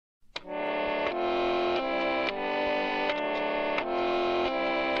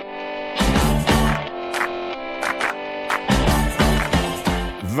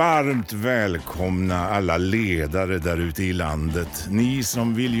Varmt välkomna alla ledare där ute i landet, ni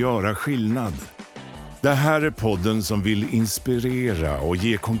som vill göra skillnad. Det här är podden som vill inspirera och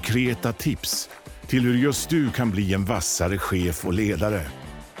ge konkreta tips till hur just du kan bli en vassare chef och ledare.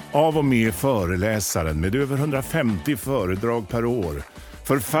 Av och med föreläsaren med över 150 föredrag per år,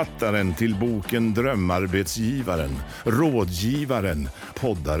 författaren till boken Drömarbetsgivaren, rådgivaren,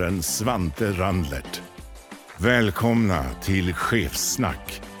 poddaren Svante Randlert. Välkomna till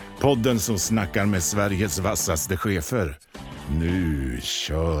Chefssnack, podden som snackar med Sveriges vassaste chefer. Nu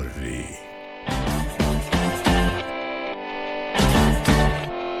kör vi!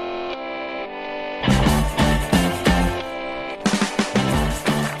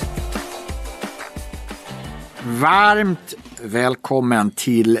 Varmt välkommen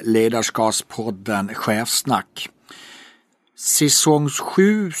till Ledarskapspodden Chefssnack. Säsong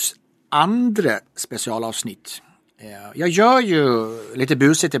 7:s andra specialavsnitt. Jag gör ju lite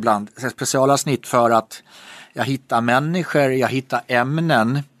busigt ibland specialavsnitt för att jag hittar människor, jag hittar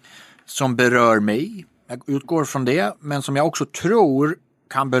ämnen som berör mig. Jag utgår från det, men som jag också tror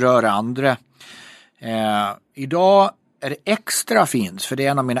kan beröra andra. Idag är det extra fint för det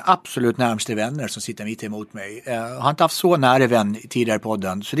är en av mina absolut närmaste vänner som sitter mitt emot mig. Jag har inte haft så nära vän i tidigare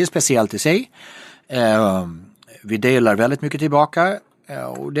podden, så det är speciellt i sig. Vi delar väldigt mycket tillbaka.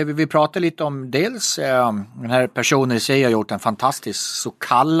 Och det vi vill prata lite om, dels den här personen i sig har gjort en fantastisk så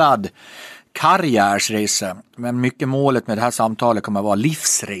kallad karriärsresa. Men mycket målet med det här samtalet kommer att vara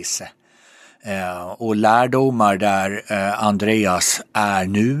livsresa. Och lärdomar där Andreas är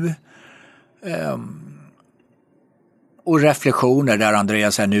nu. Och reflektioner där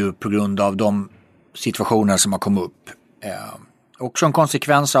Andreas är nu på grund av de situationer som har kommit upp. Också en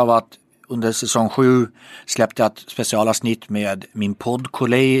konsekvens av att under säsong 7 släppte jag ett specialavsnitt med min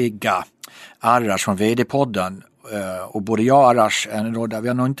poddkollega Arash från VD-podden. Och både jag och Arash, vi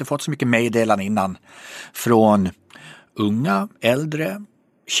har nog inte fått så mycket meddelanden innan från unga, äldre,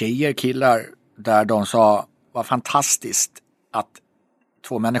 tjejer, killar, där de sa vad fantastiskt att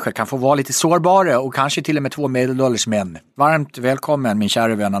två människor kan få vara lite sårbara och kanske till och med två medelålders män. Varmt välkommen min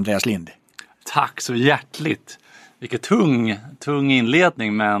kära vän Andreas Lind. Tack så hjärtligt. Vilket tung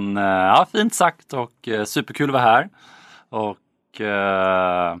inledning, men ja, fint sagt och superkul att vara här. Och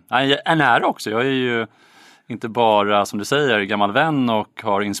en ära också. Jag är ju inte bara, som du säger, gammal vän och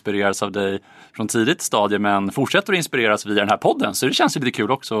har inspirerats av dig från tidigt stadie, men fortsätter att inspireras via den här podden. Så det känns lite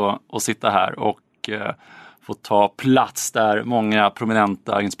kul också att sitta här och få ta plats där många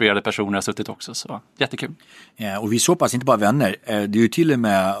prominenta, inspirerade personer har suttit också. Så jättekul. Ja, och vi är så pass inte bara vänner. Det är ju till och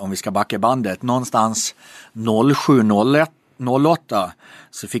med, om vi ska backa bandet, någonstans 07-08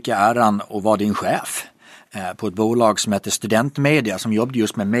 så fick jag äran att vara din chef på ett bolag som heter Studentmedia, som jobbade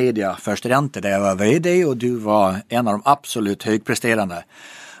just med media för studenter, där jag var VD och du var en av de absolut högpresterande.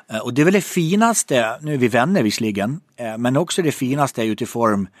 Och det är väl det finaste, nu är vi vänner visserligen, men också det finaste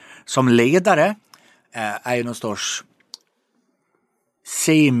utifrån som ledare är ju någon sorts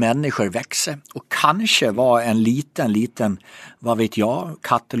se människor växa och kanske vara en liten, vad vet jag,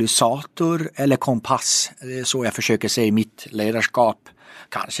 katalysator eller kompass. Det är så jag försöker se i mitt ledarskap,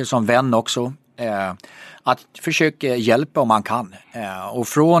 kanske som vän också, att försöka hjälpa om man kan. Och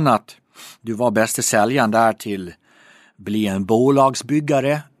från att du var bästa säljaren där till bli en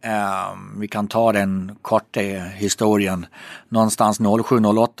bolagsbyggare. Vi kan ta den korta historien. Någonstans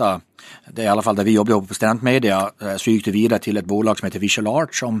 07-08, det är i alla fall där vi jobbade på Studentmedia, så gick det vidare till ett bolag som heter Visual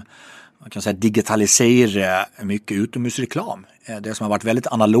Art som man kan säga digitaliserar mycket utomhusreklam. Det som har varit väldigt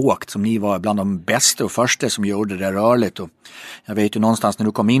analogt, som ni var bland de bästa och första som gjorde det rörligt. Och jag vet ju någonstans när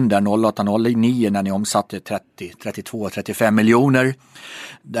du kom in där 08-09 när ni omsatte 32-35 miljoner,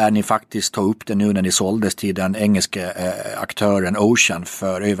 där ni faktiskt tog upp det nu när ni såldes till den engelska aktören Ocean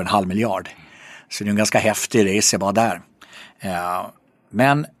för över 500 miljoner. Så det är en ganska häftig resa bara där.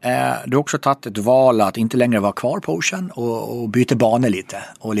 Men du har också tagit ett val att inte längre vara kvar på Ocean och byta banor lite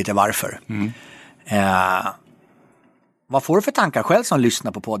och lite varför. Vad får du för tankar själv som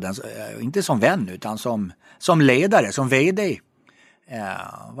lyssnar på podden? Inte som vän utan som ledare, som VD.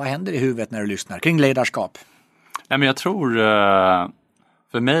 Vad händer i huvudet när du lyssnar kring ledarskap? Nej, men jag tror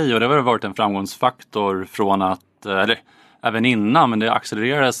för mig, och det har varit en framgångsfaktor från att, eller även innan, men det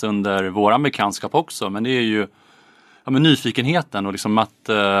accelererades under våran bekantskap också, men det är ju nyfikenheten och liksom att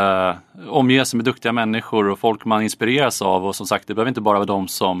omge sig med duktiga människor och folk man inspireras av. Och som sagt, det behöver inte bara vara de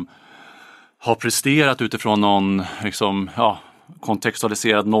som har presterat utifrån någon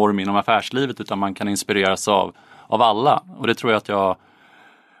kontextualiserad norm inom affärslivet, utan man kan inspireras av alla. Och det tror jag att jag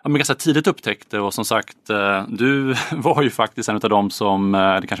ganska tidigt upptäckte. Och som sagt, du var ju faktiskt en av dem som,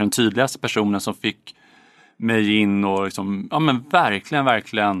 kanske den tydligaste personen som fick mig in och liksom,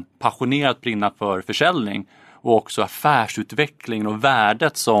 verkligen passionerat brinna för försäljning och också affärsutvecklingen och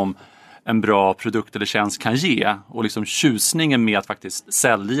värdet som en bra produkt eller tjänst kan ge och liksom tjusningen med att faktiskt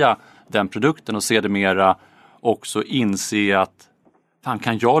sälja den produkten och se det mera också inse att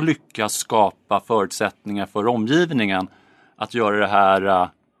kan jag lyckas skapa förutsättningar för omgivningen att göra det här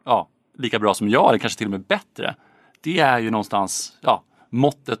lika bra som jag eller kanske till och med bättre. Det är ju någonstans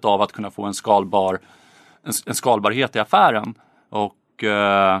måttet av att kunna få en skalbarhet i affären. Och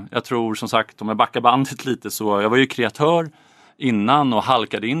jag tror som sagt, om jag backar bandet lite, så jag var ju kreatör innan och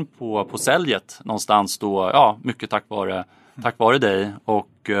halkade in på säljet någonstans då, mycket tack vare dig.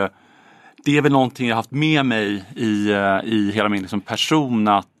 Och det är väl någonting jag haft med mig i hela min liksom person,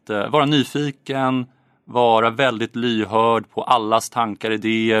 att vara nyfiken, vara väldigt lyhörd på allas tankar,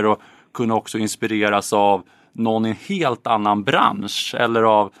 idéer och kunna också inspireras av någon i en helt annan bransch eller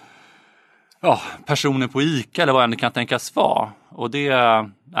av personer på ICA eller vad det kan tänkas vara. Och det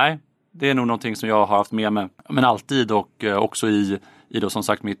är nog någonting som jag har haft med mig, men alltid, och också i då som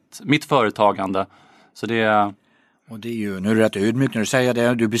sagt mitt företagande. Så det. Och det är ju, nu är det rätt ödmjukt när du säger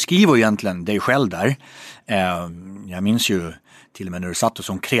det, du beskriver ju egentligen dig själv där. Jag minns ju till och med när du satt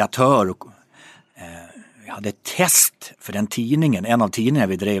som kreatör och jag hade ett test för den tidningen, en av tidningarna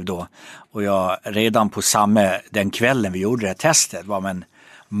vi drev då, och jag redan på den kvällen vi gjorde det här testet var man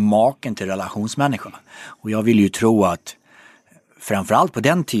maken till relationsmänniska. Och jag vill ju tro att framförallt på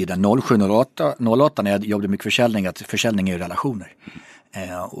den tiden, 07-08 när jag jobbade med försäljning, att försäljning är relationer.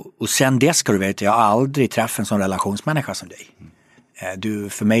 Och sen dess ska du veta, jag har aldrig träffat en sån relationsmänniska som dig.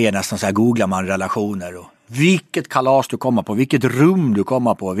 För mig är nästan så här, googlar man relationer och vilket kalas du kommer på, vilket rum du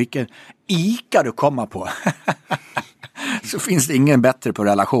kommer på, vilket ICA du kommer på. Så finns det ingen bättre på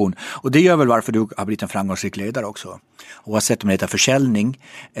relation. Och det gör väl varför du har blivit en framgångsrik ledare också. Oavsett om det heter försäljning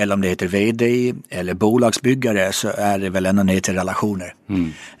eller om det heter vd eller bolagsbyggare, så är det väl ändå ner till relationer.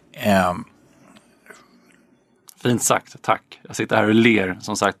 Fint sagt, tack. Jag sitter här och ler.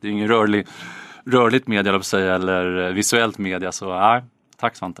 Som sagt, det är ingen rörligt media eller visuellt media, så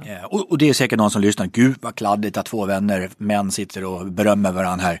tack Svante. Och det är säkert någon som lyssnar. Gud vad kladdigt att två män sitter och berömmer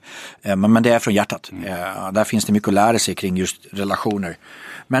varandra här. Men det är från hjärtat. Där finns det mycket att lära sig kring just relationer.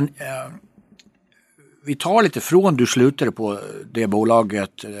 Men vi tar lite från du slutade på det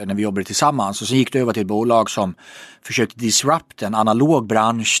bolaget när vi jobbade tillsammans, och sen gick du över till ett bolag som försökte disrupta en analog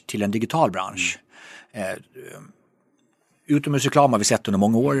bransch till en digital bransch. Utomhusreklam har vi sett under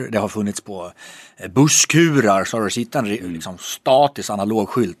många år. Det har funnits på busskurar, så har det sitta en liksom statisk analog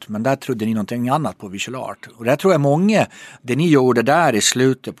skylt. Men där trodde ni någonting annat på Visual Art. Och där tror jag många, det ni gjorde där i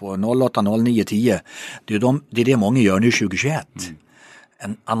slutet på 08, 09, 10, det är det många gör nu 2021.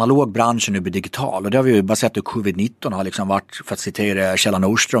 En analog bransch nu blir digital, och det har vi ju bara sett att covid-19 har liksom varit, för att citera Kjell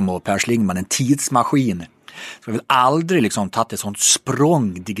Nordström och Per Schlingman, en tidsmaskin. Så vi har aldrig liksom tagit ett sånt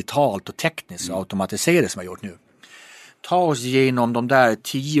språng digitalt och tekniskt och automatiserat som vi har gjort nu. Ta oss igenom de där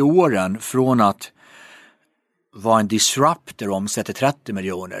 10 åren från att vara en disruptor och omsätter 30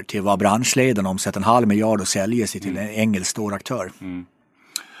 miljoner till att vara branschledaren och omsätter 500 miljoner och säljer sig till en engelsk stor aktör.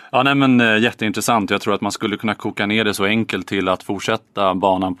 Jätteintressant. Jag tror att man skulle kunna koka ner det så enkelt till att fortsätta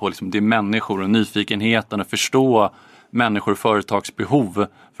banan på liksom det människor och nyfikenheten och förstå människor och företags behov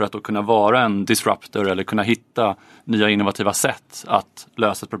för att då kunna vara en disruptor eller kunna hitta nya innovativa sätt att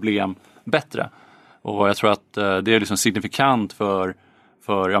lösa ett problem bättre. Och jag tror att det är liksom signifikant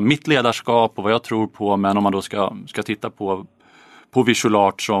för mitt ledarskap och vad jag tror på. Men om man då ska titta på Visual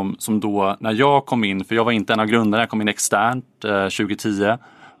Art som då, när jag kom in, för jag var inte en av grundarna, jag kom in externt 2010,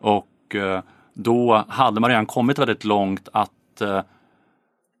 och då hade man redan kommit väldigt långt att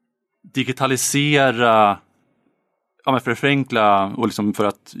digitalisera, för att förenkla och liksom för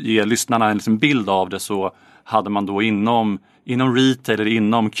att ge lyssnarna en liksom bild av det, så hade man då inom retail eller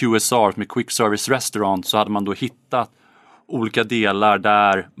inom QSR med Quick Service Restaurant, så hade man då hittat olika delar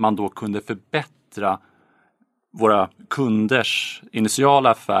där man då kunde förbättra våra kunders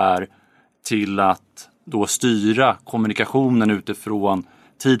initiala affär till att då styra kommunikationen utifrån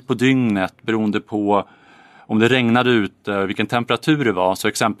tid på dygnet beroende på om det regnade ute, vilken temperatur det var. Så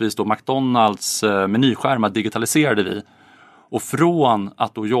exempelvis då McDonalds menyskärmar digitaliserade vi. Och från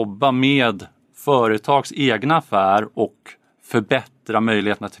att då jobba med företags egna affär och förbättra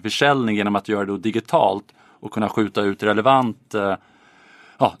möjligheterna till försäljning genom att göra det digitalt och kunna skjuta ut relevant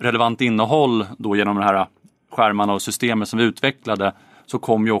innehåll då genom de här skärmarna och systemen som vi utvecklade, så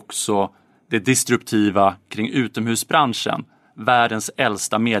kom ju också det disruptiva kring utomhusbranschen, världens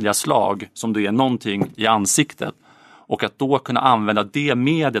äldsta mediaslag, som då är någonting i ansiktet, och att då kunna använda det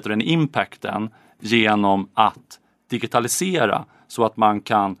mediet och den impacten genom att digitalisera så att man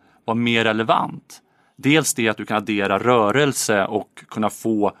kan vara mer relevant. dels det att du kan addera rörelse och kunna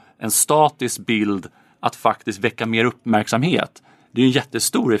få en statisk bild att faktiskt väcka mer uppmärksamhet. Det är en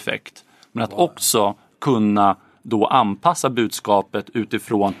jättestor effekt. Men att också kunna då anpassa budskapet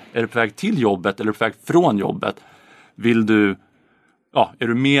utifrån, är du på väg till jobbet eller är du på väg från jobbet? Är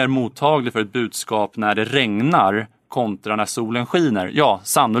du mer mottaglig för ett budskap när det regnar kontra när solen skiner? Ja,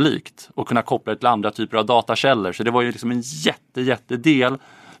 sannolikt. Och kunna koppla det till andra typer av datakällor. Så det var ju liksom en jättedel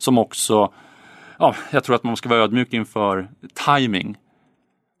som också, jag tror att man ska vara ödmjuk inför timing.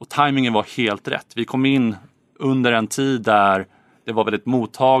 Och timingen var helt rätt. Vi kom in under en tid där det var väldigt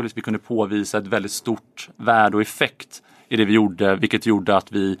mottagligt. Vi kunde påvisa ett väldigt stort värde och effekt i det vi gjorde. Vilket gjorde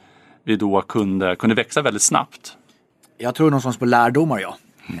att vi då kunde växa väldigt snabbt. Jag tror någonstans på lärdomar,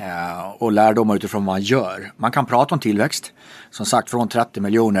 och lärdomar utifrån vad man gör. Man kan prata om tillväxt. Som sagt, från 30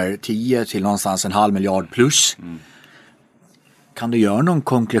 miljoner, 10 till någonstans 0,5 miljard plus. Kan du göra någon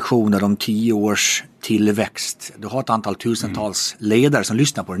konklusion om 10 års tillväxt? Du har ett antal tusentals ledare som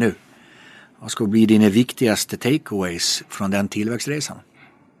lyssnar på det nu. Vad ska bli dina viktigaste takeaways från den tillväxtresan?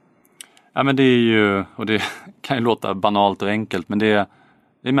 Ja, men det är ju, och det kan ju låta banalt och enkelt, men det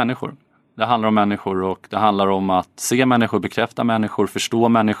är människor. Det handlar om människor och det handlar om att se människor, bekräfta människor, förstå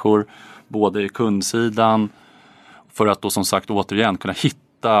människor, både i kundsidan för att då som sagt återigen kunna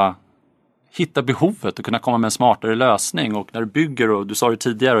hitta behovet och kunna komma med en smartare lösning. Och när du bygger, och du sa det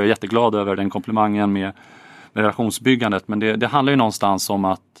tidigare och jag är jätteglad över den komplimangen med relationsbyggandet, men det handlar ju någonstans om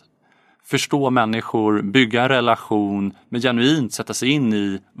att förstå människor, bygga en relation, men genuint sätta sig in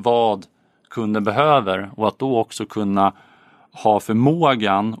i vad kunden behöver och att då också kunna ha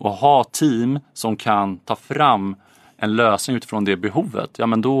förmågan och ha team som kan ta fram en lösning utifrån det behovet. Ja,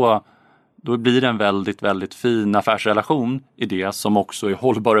 men då blir det en väldigt, väldigt fin affärsrelation i det som också är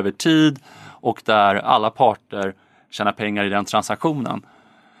hållbar över tid och där alla parter tjänar pengar i den transaktionen.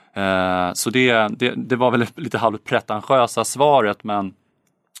 Så det var väl lite halvt pretentiösa svaret, men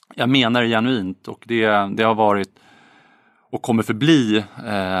jag menar det genuint och det har varit och kommer förbli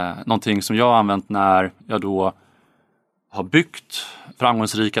någonting som jag har använt när jag då har byggt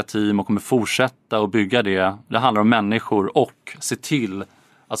framgångsrika team och kommer fortsätta att bygga det. Det handlar om människor och se till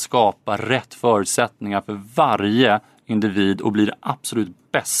att skapa rätt förutsättningar för varje individ och bli den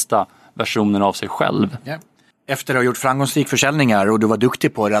absolut bästa versionen av sig själv. Ja. Efter att ha gjort framgångsrik försäljningar och du var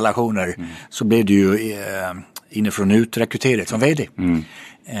duktig på relationer så blev du ju inifrån ut rekryterad som vd.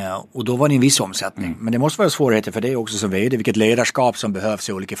 Och då var det en viss omsättning. Men det måste vara svårigheter för dig också som vd, vilket ledarskap som behövs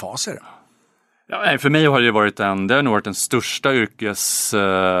i olika faser. Ja, för mig har det nog varit den största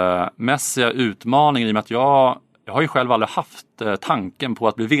yrkesmässiga utmaningen i och med att jag har ju själv aldrig haft tanken på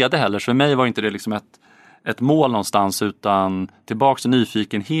att bli vd heller. Så för mig var inte det liksom ett mål någonstans utan tillbaka till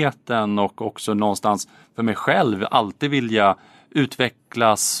nyfikenheten och också någonstans för mig själv alltid vilja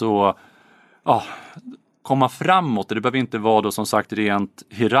utvecklas och komma framåt. Det behöver inte vara då som sagt rent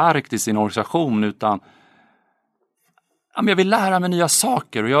hierarkiskt i en organisation utan jag vill lära mig nya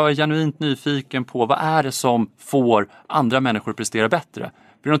saker och jag är genuint nyfiken på vad är det som får andra människor att prestera bättre.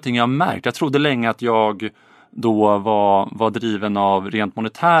 Det är någonting jag har märkt. Jag trodde länge att jag då var driven av rent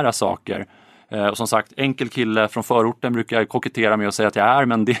monetära saker. Och som sagt, enkel kille från förorten brukar jag kokettera med och säga att jag är,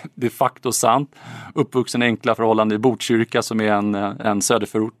 men det är de facto sant. Uppvuxen i enkla förhållanden i Botkyrka som är en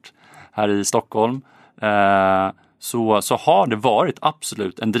söderförort här i Stockholm. Så har det varit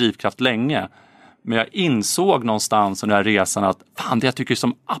absolut en drivkraft länge. Men jag insåg någonstans under den här resan att det jag tycker är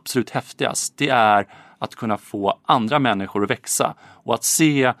som absolut häftigast, det är att kunna få andra människor att växa. Och att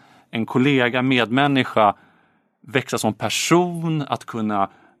se en kollega, medmänniska växa som person, att kunna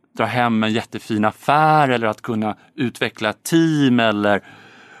dra hem en jättefin affär eller att kunna utveckla ett team eller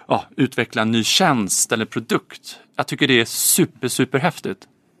utveckla en ny tjänst eller produkt. Jag tycker det är super häftigt.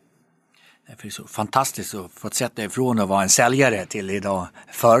 Det är så fantastiskt att få sätta ifrån att vara en säljare till idag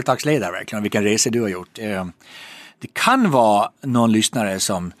företagsledare verkligen. Vilken resa du har gjort. Det kan vara någon lyssnare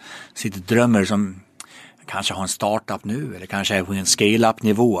som sitter och drömmer som kanske har en startup nu eller kanske är på en scale-up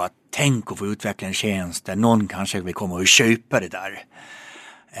nivå. Att tänk att få utveckla en tjänst där någon kanske vill komma och köpa det där.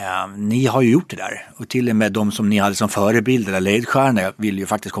 Ni har ju gjort det där och till och med de som ni hade som förebild eller ledstjärnor vill ju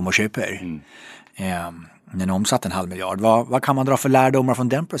faktiskt komma och köpa er. Den omsatt 0,5 miljard. Vad kan man dra för lärdomar från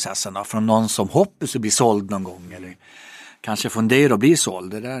den processen då? Från någon som hoppas att bli såld någon gång eller kanske funderar att bli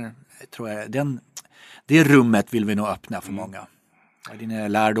såld. Det där tror jag, det rummet vill vi nog öppna för många. Vad är dina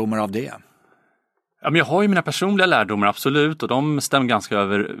lärdomar av det? Ja, men jag har ju mina personliga lärdomar absolut och de stämmer ganska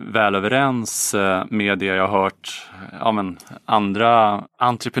väl överens med det jag har hört andra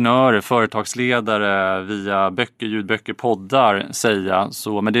entreprenörer, företagsledare via böcker, ljudböcker, poddar säga.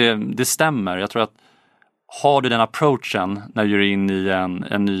 Men det stämmer. Jag tror att har du den approachen när du är in i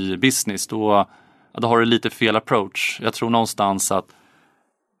en ny business då då har du lite fel approach. Jag tror någonstans att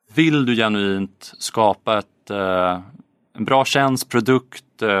vill du genuint skapa en bra tjänst, produkt,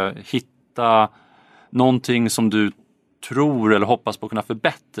 hitta någonting som du tror eller hoppas på att kunna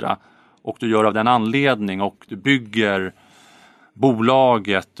förbättra och du gör av den anledning och du bygger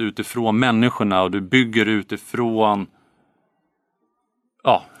bolaget utifrån människorna och du bygger utifrån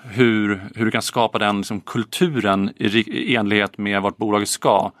hur du kan skapa den liksom, kulturen i enlighet med vart bolaget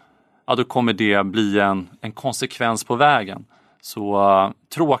ska, då kommer det bli en konsekvens på vägen. Så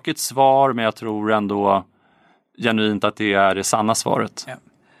tråkigt svar, men jag tror ändå genuint att det är det sanna svaret. Ja.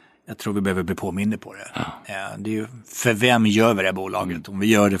 Jag tror vi behöver bli påminner på det. Ja. Det är ju, för vem gör vi det bolaget? Om vi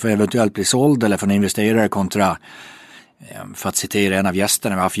gör det för eventuellt bli såld eller för en investerare kontra, för att citera en av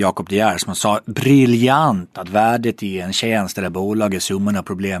gästerna vi har haft, Jakob De Geer, som sa briljant att värdet i en tjänst eller bolag är summan av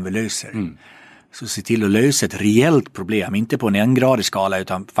problem vi löser. Så se till att lösa ett reellt problem, inte på en 1-gradig skala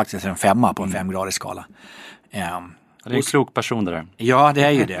utan faktiskt en 5 på en 5-gradig skala. Det är en klok person där. Ja, det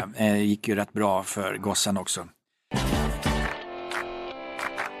är ju det. Det gick ju rätt bra för gossen också.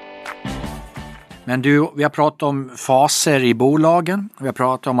 Men du, vi har pratat om faser i bolagen. Vi har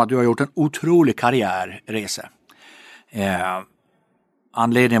pratat om att du har gjort en otrolig karriärresa.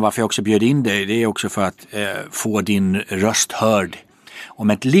 Anledningen varför jag också bjöd in dig, det är också för att få din röst hörd om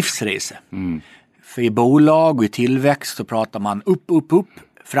ett livsresa. För i bolag och i tillväxt så pratar man upp,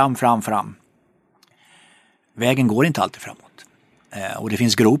 fram. Vägen går inte alltid framåt. Och det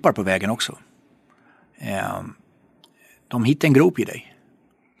finns gropar på vägen också. De hittar en grop i dig.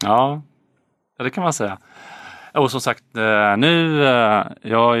 Ja, det kan man säga. Och som sagt, nu,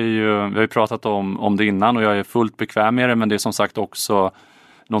 vi har ju pratat om det innan och jag är fullt bekväm med det, men det är som sagt också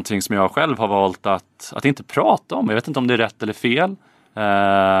någonting som jag själv har valt att inte prata om. Jag vet inte om det är rätt eller fel.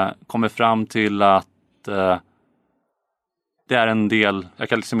 Kommer fram till att det är en del, jag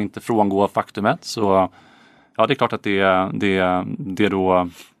kan liksom inte frångå faktumet, så ja, det är klart att det då.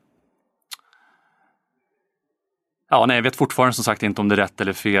 Ja, nej, jag vet fortfarande som sagt inte om det är rätt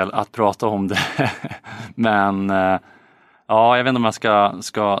eller fel att prata om det. Men ja, jag vet inte om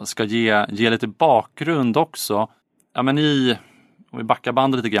jag ska ge lite bakgrund också. Ja, men om vi backar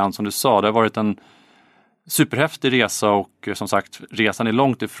bandet lite grann som du sa, det har varit en superhäftig resa och som sagt, resan är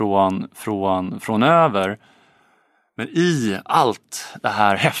långt ifrån över. Men i allt det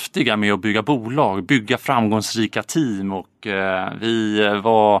här häftiga med att bygga bolag, bygga framgångsrika team och vi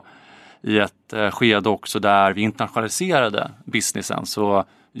var i ett skede också där vi internationaliserade businessen. Så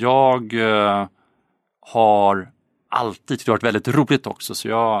jag har alltid tyckt det varit väldigt roligt också. Så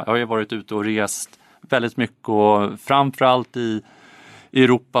jag har ju varit ute och rest väldigt mycket och framförallt i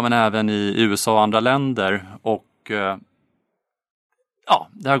Europa men även i USA och andra länder. Och ja,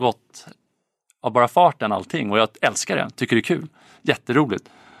 det har gått av bara farten allting och jag älskar det, tycker det är kul, jätteroligt.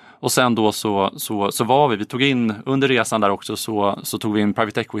 Och sen då så var vi tog in under resan där också så tog vi in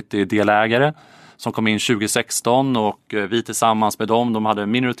private equity delägare som kom in 2016 och vi tillsammans med dem, de hade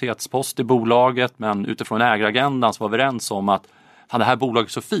minoritetspost i bolaget, men utifrån ägaragendan så var vi överens om att det här bolaget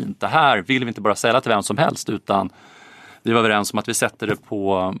är så fint, det här vill vi inte bara sälja till vem som helst, utan vi var överens om att vi sätter det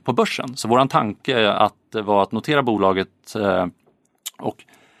på börsen. Så våran tanke var att notera bolaget och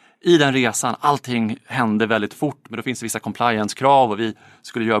i den resan, allting hände väldigt fort, men då finns det vissa compliance-krav och vi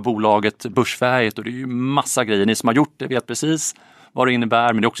skulle göra bolaget börsfärdigt och det är ju massa grejer. Ni som har gjort det vet precis vad det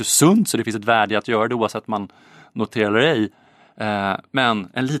innebär, men det är också sunt så det finns ett värde att göra det oavsett man noterar eller ej. Men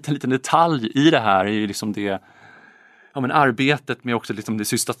en liten detalj i det här är ju liksom det, ja, men arbetet med också liksom det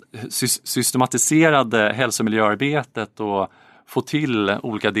systematiserade hälsomiljöarbetet och få till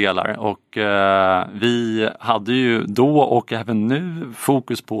olika delar och vi hade ju då och även nu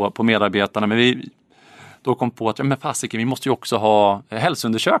fokus på medarbetarna, men vi då kom på att vi måste ju också ha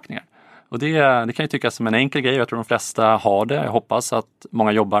hälsoundersökningar och det kan ju tyckas som en enkel grej. Jag tror de flesta har det, jag hoppas att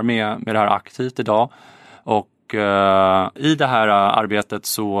många jobbar med det här aktivt idag och i det här arbetet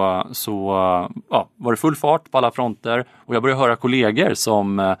så var det full fart på alla fronter och jag började höra kollegor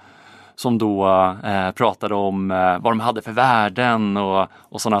som då pratade om vad de hade för värden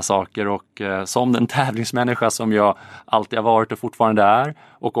och sådana saker. Och som den tävlingsmänniska som jag alltid har varit och fortfarande är.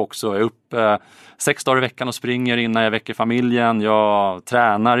 Och också är upp 6 dagar i veckan och springer innan jag väcker familjen. Jag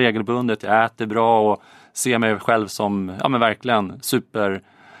tränar regelbundet, jag äter bra och ser mig själv som verkligen super,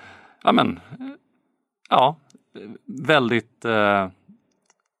 väldigt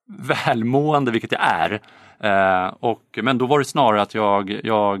välmående, vilket jag är. Men då var det snarare att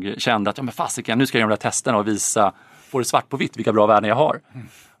jag kände att nu ska jag göra de där testerna och visa, få det svart på vitt vilka bra värden jag har.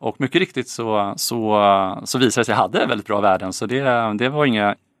 Och mycket riktigt så visade det sig att jag hade väldigt bra värden, så det var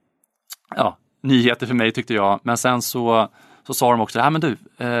inga nyheter för mig tyckte jag. Men sen så så sa de också, men du,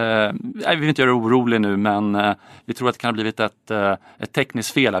 vi vill inte göra dig orolig nu, men vi tror att det kan ha blivit ett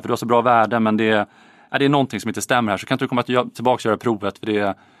tekniskt fel här, för du har så bra värden, men det är någonting som inte stämmer här, så kan inte du komma tillbaka och göra provet,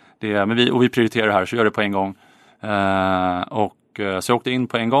 för men vi prioriterar det här, så gör det på en gång. Så jag åkte in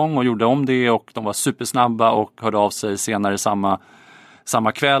på en gång och gjorde om det, och de var supersnabba och hörde av sig senare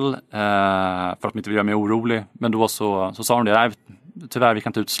samma kväll för att de inte ville göra mig orolig. Men då så sa de det, nej, tyvärr vi kan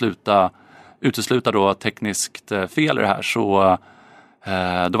inte utesluta då tekniskt fel i det här. Så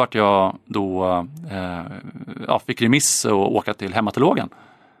då vart jag fick remiss och åka till hematologen.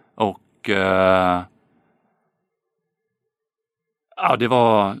 Och det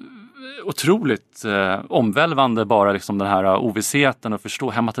var otroligt omvälvande, bara liksom den här ovissheten, och förstå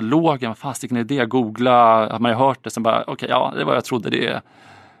hematologen, vad fasiken är det, googla, har man ju hört det, sen bara okej, det var vad jag trodde, det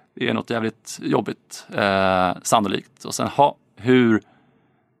är något jävligt jobbigt sannolikt. Och sen hur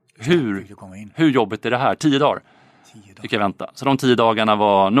jobbigt är det här? 10 dagar fick jag vänta. Så de 10 dagarna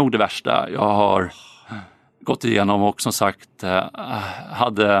var nog det värsta jag har gått igenom, och som sagt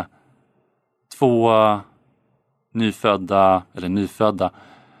hade 2 nyfödda,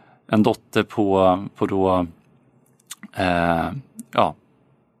 en dotter på då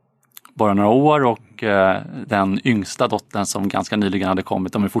bara några år, och den yngsta dottern som ganska nyligen hade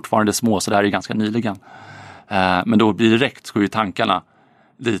kommit. De är fortfarande små, så det här är ganska nyligen. Men då blir direkt går ju tankarna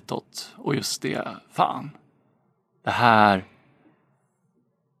ditåt, och just det, fan, det här,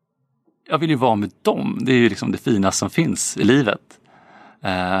 jag vill ju vara med dem, det är ju liksom det finaste som finns i livet.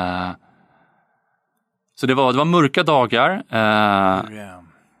 Så det var mörka dagar.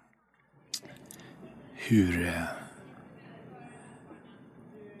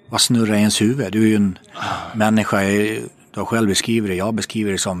 Vad snurrar i ens huvud? Du är ju en människa, du har själv beskriver det, jag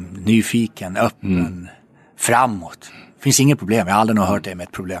beskriver det som nyfiken, öppen, framåt. Det finns inget problem, jag har aldrig hört det med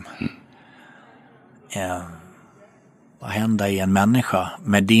ett problem. Vad händer i en människa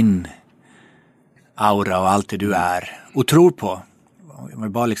med din aura och allt det du är och tror på? Jag var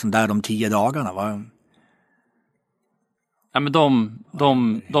bara liksom där de 10 dagarna. Ja, men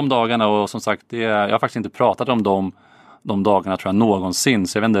de dagarna, och som sagt, jag har faktiskt inte pratat om de dagarna, tror jag, någonsin,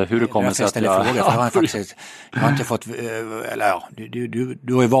 så jag vet inte hur det kommer sig att jag frågor, för jag har inte fått,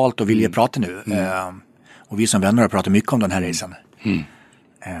 du har ju valt att vilja prata nu, och vi som vänner har pratat mycket om den här resan.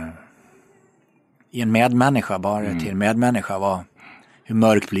 I en medmänniska, bara till en medmänniska, hur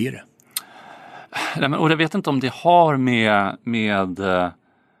mörkt blir det? Nej, men, och jag vet inte om det har med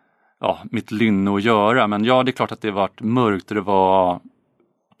mitt lynne att göra, men det är klart att det varit mörkt, och det var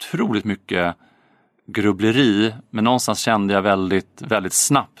otroligt mycket grubbleri, men någonstans kände jag väldigt, väldigt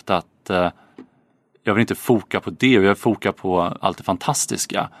snabbt att jag vill inte foka på det, och jag vill foka på allt det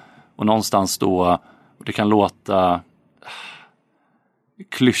fantastiska. Och någonstans då, det kan låta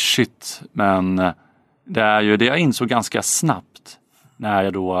klyschigt, men det är ju det jag insåg ganska snabbt när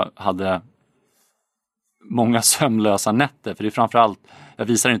jag då hade många sömnlösa nätter, för det är framförallt, jag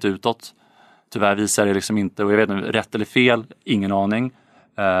visar inte utåt, tyvärr visar det liksom inte, och jag vet inte, rätt eller fel, ingen aning,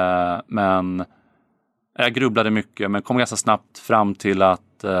 men jag grubblade mycket, men kom ganska snabbt fram till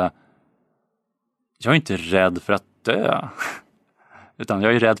att jag är inte rädd för att dö, utan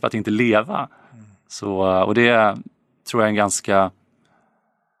jag är rädd för att inte leva. Så, och det tror jag är en ganska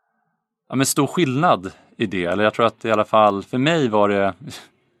stor skillnad i det, eller jag tror att i alla fall för mig var det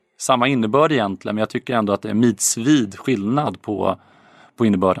samma innebörd egentligen, men jag tycker ändå att det är midsvid skillnad på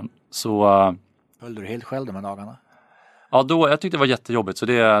innebörden. Så höll du det helt själv de här dagarna? Ja, jag tyckte det var jättejobbigt, så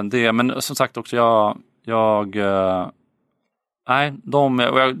det, men som sagt också det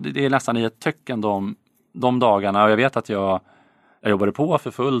är nästan i ett töcken de dagarna, och jag vet att jag jobbade på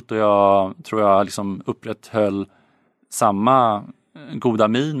för fullt, och jag tror jag liksom upprätthöll samma goda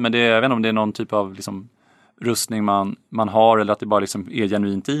min, men jag vet inte om det är någon typ av liksom rustning man har, eller att det bara liksom är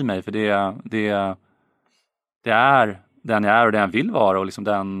genuint i mig, för det är den jag är och den jag vill vara, och liksom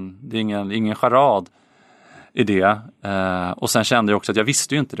det är ingen charad i det. Och sen kände jag också att jag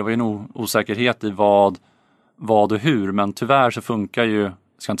visste ju inte, det var ju en osäkerhet i vad och hur, men tyvärr så funkar ju, jag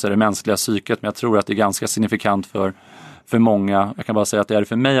ska inte säga det mänskliga psyket, men jag tror att det är ganska signifikant för många. Jag kan bara säga att det är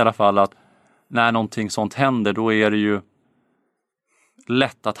för mig i alla fall, att när någonting sånt händer, då är det ju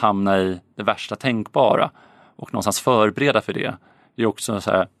lätt att hamna i det värsta tänkbara, och någonstans förbereda för det. Det är också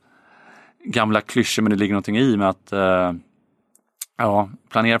så här gamla klyschor, men det ligger någonting i med att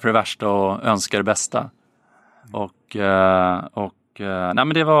planera för det värsta och önska det bästa. Och nej, men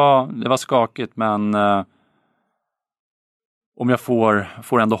det var skakigt, men om jag får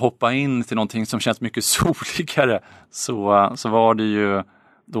ändå hoppa in till någonting som känns mycket soligare, så var det ju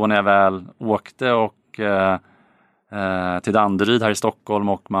då när jag väl åkte och till Danderyd här i Stockholm,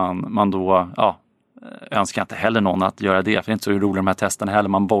 och man då önskar inte heller någon att göra det, för det är inte så roligt de här testerna heller.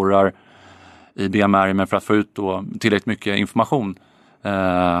 Man borrar i benmärgen för att få ut då tillräckligt mycket information.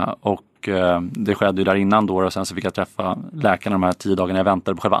 Det skedde ju där innan då, och sen så fick jag träffa läkarna de här 10 dagarna jag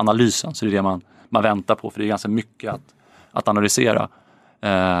väntade på själva analysen. Så det är det man väntar på, för det är ganska mycket att analysera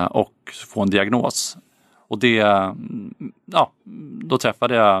och få en diagnos. Och då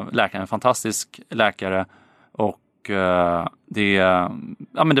träffade jag läkaren, en fantastisk läkare, och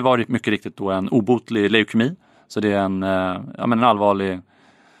det var mycket riktigt då en obotlig leukemi. Så det är en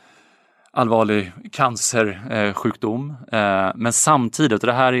allvarlig cancersjukdom. Men samtidigt, och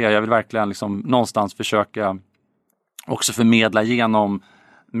det här jag vill verkligen liksom någonstans försöka också förmedla genom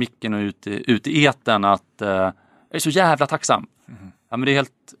micken och ut i etern, att jag är så jävla tacksam. Ja, men det är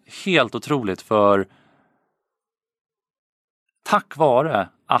helt otroligt, för tack vare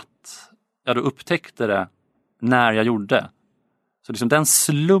att jag då upptäckte det när jag gjorde. Så liksom den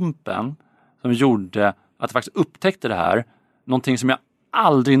slumpen som gjorde att jag faktiskt upptäckte det här, någonting som jag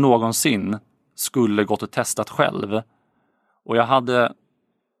aldrig någonsin skulle gått och testat själv. Och jag hade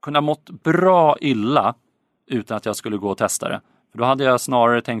kunnat mått bra illa utan att jag skulle gå och testa det. För då hade jag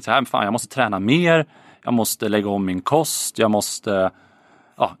snarare tänkt så här, fan, jag måste träna mer, jag måste lägga om min kost, jag måste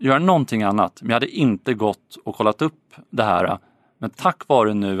göra någonting annat. Men jag hade inte gått och kollat upp det här. Men tack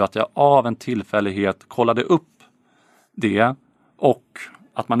vare nu att jag av en tillfällighet kollade upp det, och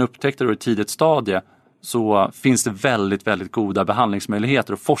att man upptäckte det i ett tidigt stadie, så finns det väldigt, väldigt goda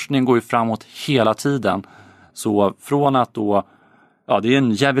behandlingsmöjligheter. Och forskningen går ju framåt hela tiden. Så från att då, det är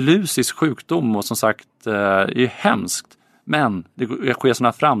en djävulusisk sjukdom, och som sagt är ju hemskt. Men det sker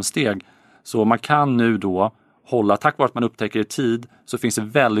sådana framsteg. Så man kan nu då hålla, tack vare att man upptäcker det i tid, så finns det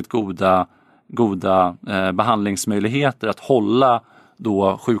väldigt goda behandlingsmöjligheter att hålla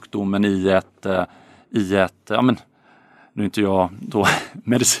då sjukdomen i ett nu är inte jag då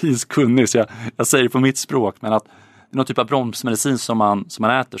medicinsk kunnig, så jag säger på mitt språk, men att det är någon typ av bromsmedicin som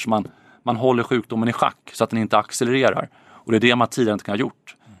man äter, så man håller sjukdomen i schack så att den inte accelererar. Och det är det man tidigare inte kan ha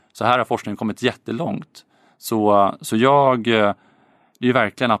gjort. Så här har forskningen kommit jättelångt. Så jag, det är ju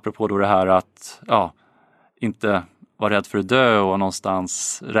verkligen apropå då det här att inte vara rädd för att dö, och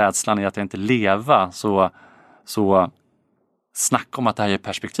någonstans rädslan i att jag inte leva, så snacka om att det här ger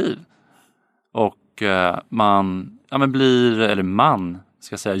perspektiv. Och jag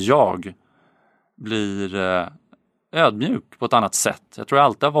blir ödmjuk på ett annat sätt. Jag tror jag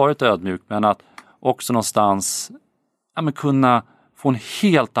alltid har varit ödmjuk, men att också någonstans kunna få en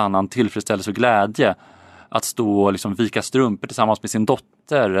helt annan tillfredsställelse och glädje att stå och liksom vika strumpor tillsammans med sin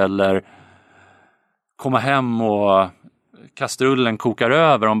dotter, eller komma hem och kastrullen kokar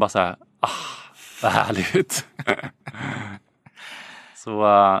över och bara så här, vad härligt. Så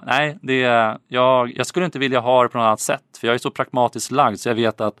nej, jag skulle inte vilja ha det på något annat sätt, för jag är så pragmatiskt lagd, så jag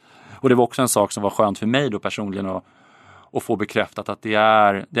vet att, och det var också en sak som var skönt för mig då personligen att få bekräftat att det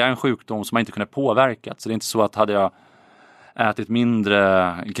är en sjukdom som man inte kunde påverka. Så det är inte så att hade jag ätit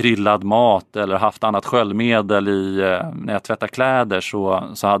mindre grillad mat eller haft annat sköljmedel när jag tvättar kläder,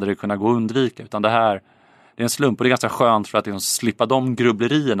 så hade det kunnat gå att undvika. Utan det är en slump, och det är ganska skönt för att liksom slippa de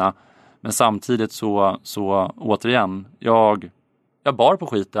grubblerierna. Men samtidigt så återigen, jag bar på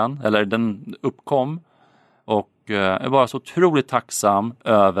skiten, eller den uppkom, och jag var så otroligt tacksam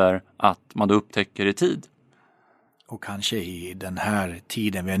över att man då upptäcker i tid. Och kanske i den här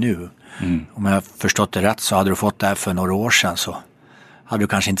tiden vi är nu, om jag har förstått det rätt, så hade du fått det här för några år sedan, så hade du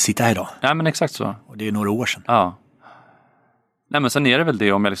kanske inte sitta här idag. Ja, men exakt så. Och det är några år sedan. Ja. Nej, men sen är det väl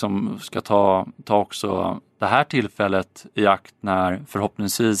det, om jag liksom ska ta också det här tillfället i akt, när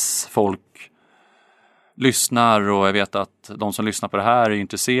förhoppningsvis folk lyssnar, och jag vet att de som lyssnar på det här är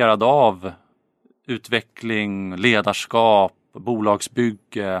intresserade av utveckling, ledarskap,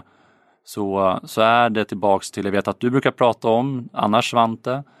 bolagsbygge, så är det tillbaks till, jag vet att du brukar prata om annars,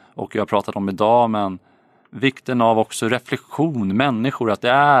 Svante, och jag har pratat om idag, men vikten av också reflektion, människor, att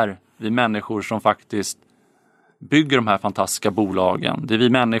det är vi människor som faktiskt bygger de här fantastiska bolagen. Det är vi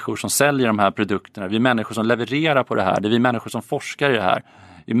människor som säljer de här produkterna, vi människor som levererar på det här, det är vi människor som forskar i det här,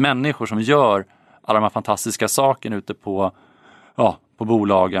 det är människor som gör alla de här fantastiska sakerna ute på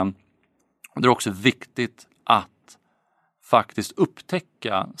bolagen. Och det är också viktigt att faktiskt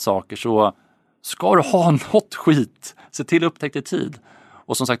upptäcka saker. Så ska du ha något skit, se till att upptäcka i tid.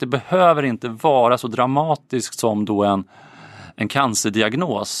 Och som sagt, det behöver inte vara så dramatiskt som då en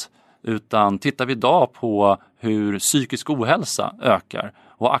cancerdiagnos. Utan tittar vi idag på hur psykisk ohälsa ökar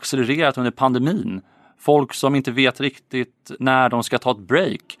och har accelererat under pandemin. Folk som inte vet riktigt när de ska ta ett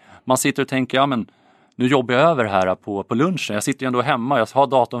break. Man sitter och tänker, nu jobbar jag över här på lunchen. Jag sitter ju ändå hemma, jag har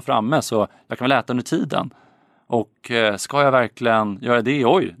datorn framme, så jag kan väl äta under tiden. Och ska jag verkligen göra det?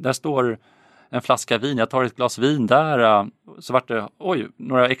 Oj, där står en flaska vin, jag tar ett glas vin där, så vart det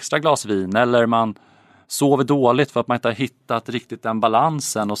några extra glas vin, eller man sover dåligt för att man inte har hittat riktigt den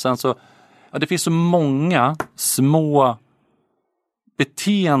balansen, och sen så, det finns så många små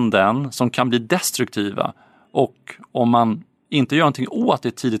beteenden som kan bli destruktiva, och om man inte gör någonting åt det i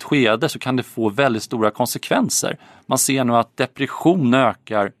ett tidigt skede så kan det få väldigt stora konsekvenser. Man ser nu att depression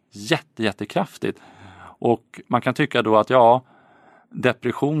ökar jättekraftigt, och man kan tycka då att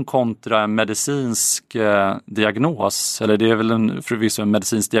depression kontra en medicinsk diagnos, eller det är väl förvisso en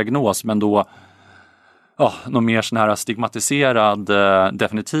medicinsk diagnos, men då någon mer sån här stigmatiserad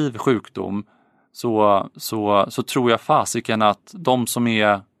definitiv sjukdom, så tror jag fasiken att de som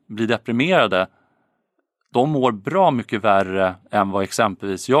blir deprimerade, de mår bra mycket värre än vad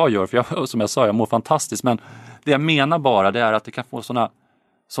exempelvis jag gör. För jag, som jag sa, jag mår fantastiskt. Men det jag menar bara, det är att det kan få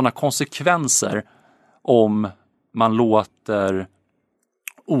såna konsekvenser om man låter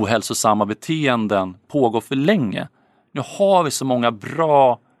ohälsosamma beteenden pågå för länge. Nu har vi så många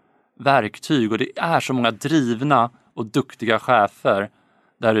bra verktyg, och det är så många drivna och duktiga chefer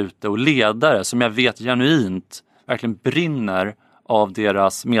där ute och ledare som jag vet genuint verkligen brinner av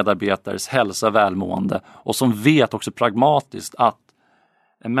deras medarbetares hälsa och välmående, och som vet också pragmatiskt att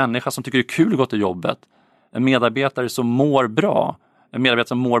en människa som tycker det är kul att gå till jobbet, en medarbetare som mår bra, en medarbetare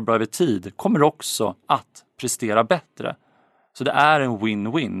som mår bra över tid, kommer också att prestera bättre. Så det är en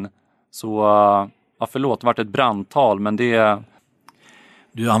win-win. Så förlåt, det har varit ett brandtal, men det...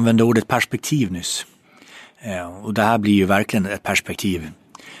 Du använde ordet perspektiv nyss. Och det här blir ju verkligen ett perspektiv.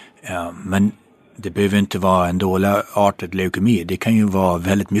 Men det behöver inte vara en dåligartad leukemi. Det kan ju vara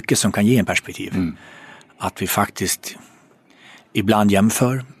väldigt mycket som kan ge en perspektiv. Att vi faktiskt ibland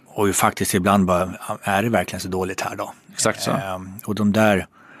jämför, och vi faktiskt ibland bara, är det verkligen så dåligt här då? Exakt så. Och de där,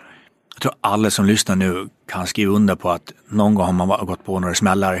 jag tror alla som lyssnar nu kan skriva under på att någon gång har man gått på några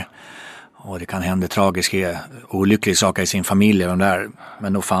smällar, och det kan hända tragiska, olyckliga saker i sin familj.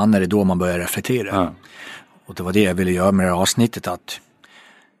 Men då fan är det då man börjar reflektera. Ja. Och det var det jag ville göra med det här avsnittet, att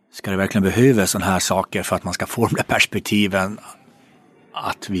ska det verkligen behöva sådana här saker för att man ska få de där perspektiven,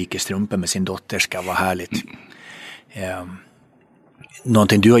 att vika strumpor med sin dotter ska vara härligt.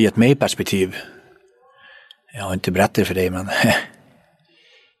 Någonting du har gett mig perspektiv, jag har inte berättat det för dig, men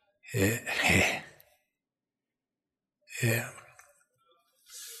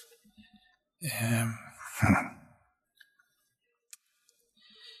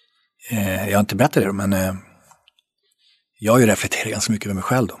jag har inte berättat det, men jag har ju reflekterat ganska mycket över mig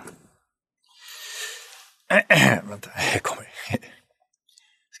själv då. Vänta, jag kommer.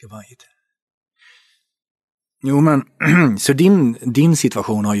 Ska bara hit. Jo, men så din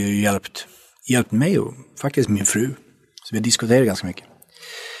situation har ju hjälpt mig och faktiskt min fru. Så vi har diskuterat ganska mycket.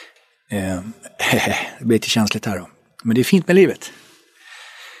 Det blir lite känsligt här då. Men det är fint med livet.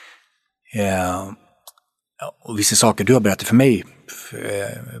 Och vissa saker du har berättat för mig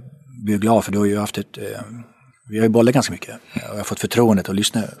blir glad, för du har ju haft vi har ju bollat ganska mycket, och jag har fått förtroendet att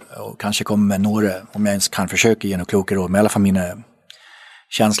lyssna och kanske kommer med några, om jag ens kan försöka ge några kloka råd, med i alla fall mina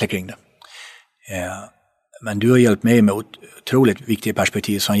känslor kring det. Men du har hjälpt mig med otroligt viktiga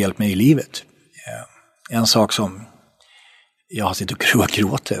perspektiv som har hjälpt mig i livet. En sak som jag har sett och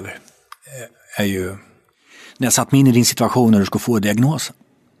gråt över är ju när jag satt mig in i din situation när du skulle få diagnosen,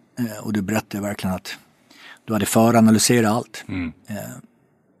 och du berättade verkligen att du hade föranalyserat allt.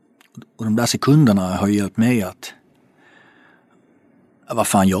 Och de där sekunderna har ju hjälpt mig att, vad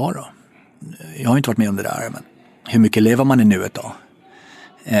fan jag då? Jag har inte varit med om det där, men hur mycket lever man i nuet då?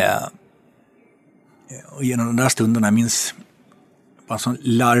 Och genom de där stunderna, jag minns bara en sån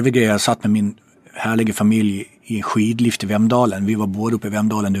larvig grej, jag satt med min härliga familj i en skidlift i Vemdalen. Vi var båda uppe i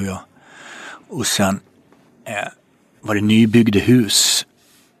Vemdalen, du och jag. Och sen var det nybyggda hus,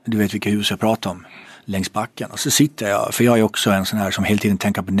 du vet vilka hus jag pratar om, längs backen. Och så sitter jag, för jag är också en sån här som hela tiden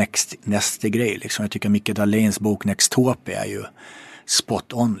tänker på nästa grej. Liksom. Jag tycker Micke Dahléns bok Nextopia är ju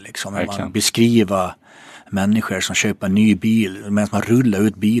spot on. Liksom. Man beskriver människor som köper en ny bil, medan man rullar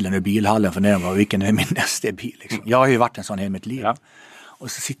ut bilen ur bilhallen, funderar på vilken är min nästa bil. Liksom. Jag har ju varit en sån hela mitt liv. Ja.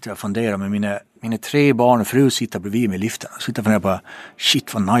 Och så sitter jag och funderar med mina 3 barn och fru sitter bredvid mig i liften. Och så sitter jag och funderar på,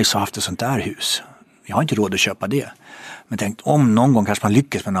 shit vad nice att ha haft ett sånt där hus. Jag har inte råd att köpa det. Men tänkt, om någon gång kanske man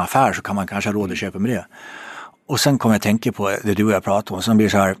lyckas med en affär så kan man kanske ha råd att köpa med det. Och sen kommer jag att tänka på det du och jag pratade om. Och sen blir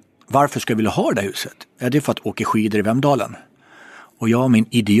det så här, varför ska jag vilja ha det här huset? Ja, det är för att åka skidor i Vemdalen. Och jag och min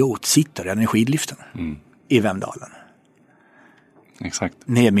idiot sitter redan i skidliften i Vemdalen. Exakt.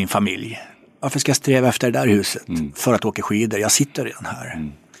 Med min familj. Varför ska jag sträva efter det där huset? För att åka skidor. Jag sitter redan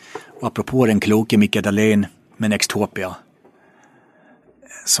här. Och apropå den kloke Micke Dahlén med Nextopia,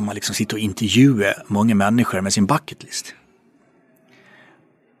 som man liksom sitter och intervjuar många människor med sin bucketlist.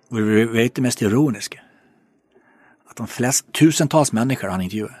 Och vi vet det mest ironiska. Att de flesta, tusentals människor han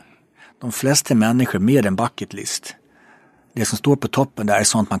intervjuar. De flesta människor med en bucket list. Det som står på toppen där är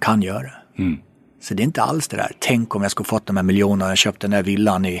sånt man kan göra. Så det är inte alls det där. Tänk om jag skulle fått de här miljonerna och jag köpte den där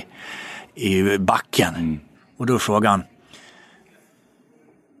villan i backen. Och då är frågan,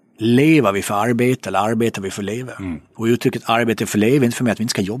 lever vi för arbete eller arbetar vi för leva? Och uttrycket arbete för leva är inte för mig att vi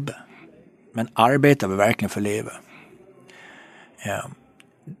inte ska jobba. Men arbetar vi verkligen för leva?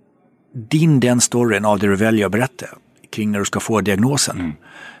 Den storyn av det du väljer att berätta kring när du ska få diagnosen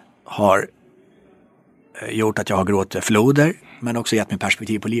har gjort att jag har gråtit floder, men också gett mig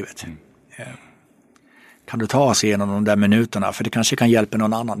perspektiv på livet. Kan du ta oss igenom de där minuterna? För det kanske kan hjälpa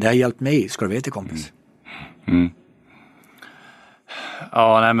någon annan. Det har hjälpt mig, ska du veta, kompis.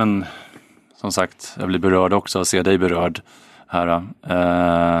 Ja, nej men som sagt, jag blir berörd också att se dig berörd här.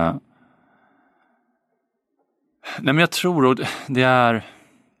 Nej men jag tror det är...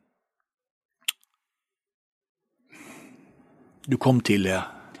 Du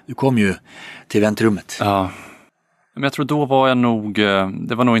kom ju till väntrummet. Ja. Men jag tror då var jag nog,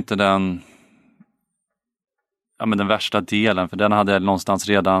 det var nog inte den värsta delen, för den hade jag någonstans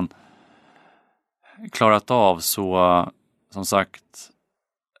redan klarat av. Så som sagt,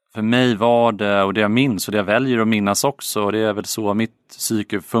 för mig var det, och det jag minns och det jag väljer att minnas också, och det är väl så mitt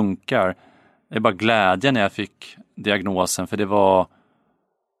psyke funkar. Det är bara glädjen när jag fick diagnosen, för det var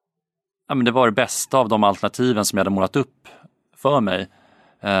det bästa av de alternativen som jag hade målat upp för mig.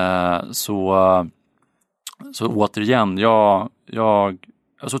 Så återigen, jag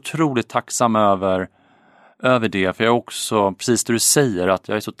är så otroligt tacksam över det, för jag är också, precis det du säger, att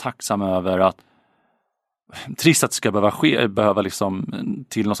jag är så tacksam över att, trist att det ska behöva liksom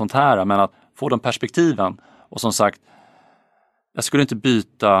till något sånt här, men att få de perspektiven. Och som sagt, jag skulle inte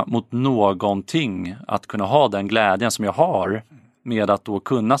byta mot någonting att kunna ha den glädjen som jag har med att då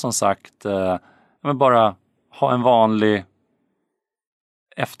kunna, som sagt, bara ha en vanlig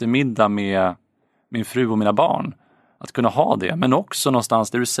eftermiddag med min fru och mina barn. Att kunna ha det. Men också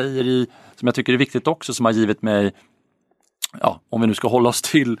någonstans det du säger som jag tycker är viktigt också, som har givit mig, om vi nu ska hålla oss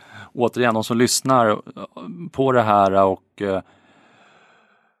till återigen de som lyssnar på det här och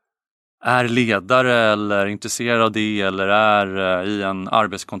är ledare eller intresserad av det, eller är i en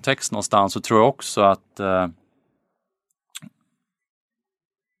arbetskontext någonstans, så tror jag också att det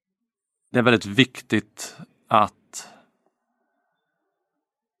är väldigt viktigt att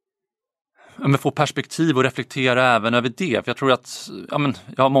få perspektiv och reflektera även över det. För jag tror att,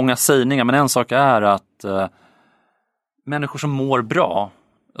 jag har många sägningar, men en sak är att människor som mår bra,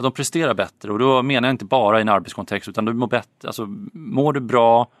 de presterar bättre. Och då menar jag inte bara i en arbetskontext, utan du mår bättre. Alltså, mår du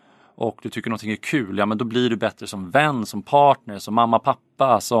bra och du tycker någonting är kul, men då blir du bättre som vän, som partner, som mamma,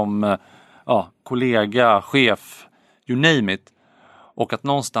 pappa, som kollega, chef, you name it. Och att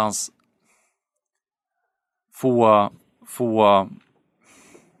någonstans få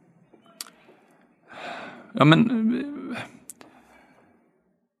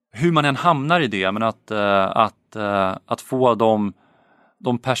hur man än hamnar i det, men att få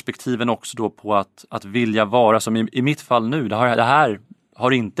de perspektiven också då på att vilja vara, som i mitt fall nu, det här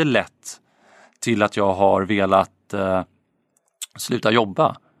har inte lett till att jag har velat sluta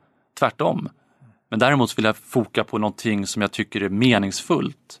jobba, tvärtom. Men däremot vill jag foka på någonting som jag tycker är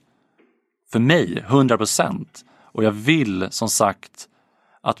meningsfullt för mig, 100%. Och jag vill, som sagt,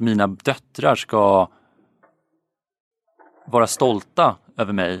 att mina döttrar ska vara stolta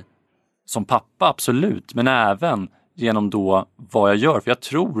över mig som pappa, absolut. Men även genom då vad jag gör. För jag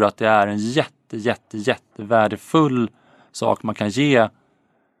tror att det är en jättevärdefull sak man kan ge,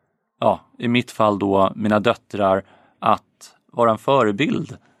 i mitt fall då mina döttrar, att vara en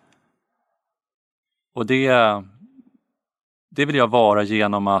förebild. Och det vill jag vara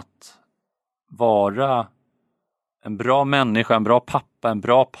genom att vara en bra människa, en bra pappa, en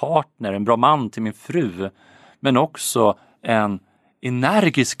bra partner, en bra man till min fru. Men också en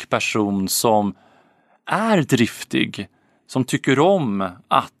energisk person som är driftig, som tycker om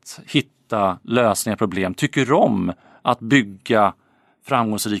att hitta lösningar på problem, tycker om att bygga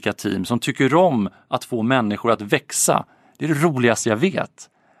framgångsrika team, som tycker om att få människor att växa. Det är det roligaste jag vet.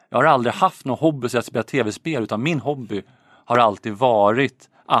 Jag har aldrig haft någon hobby att spela tv-spel, utan min hobby har alltid varit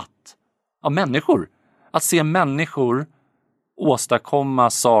människor. Att se människor åstadkomma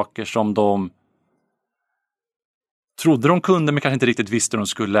saker som de trodde de kunde, men kanske inte riktigt visste hur de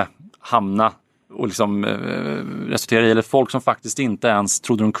skulle hamna och liksom resultera i, eller folk som faktiskt inte ens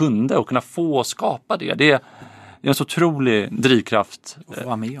trodde de kunde, och kunna få skapa det. Det är en så otrolig drivkraft. Och få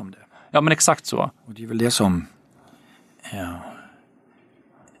vara med om det. Ja, men exakt så. Och det är väl det som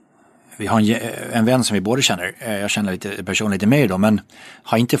vi har en vän som vi båda känner, jag känner lite personen lite mer då, men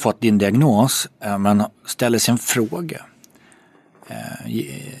har inte fått din diagnos, men ställer sig en fråga.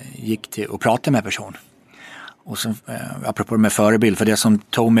 Gick till och pratade med person. Och så, apropå med förebild, för det som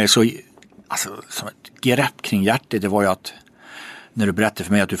tog mig så, alltså, som ett grepp kring hjärtat, det var ju att när du berättade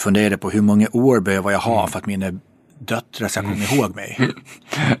för mig att du funderade på hur många år behöver jag ha för att mina döttrar ska komma ihåg mig.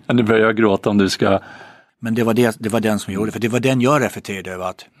 Nu börjar jag gråta om du ska... Men det var den som gjorde, för det var den jag reflekterade över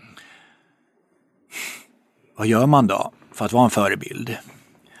att vad gör man då för att vara en förebild?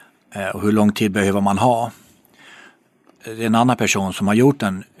 Och hur lång tid behöver man ha? Det är en annan person som har gjort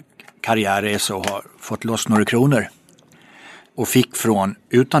en karriärresa och har fått loss några kronor. Och fick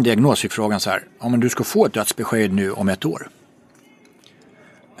utan diagnos fick frågan så här, ja men du ska få ett dödsbesked nu om 1 år.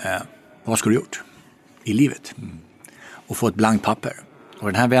 Vad ska du gjort i livet? Och få ett blankt papper. Och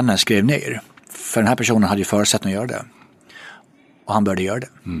den här vännen skrev ner. För den här personen hade ju förutsättning att göra det. Och han började göra det.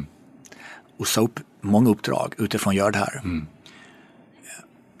 Och sa upp många uppdrag utifrån att göra det här.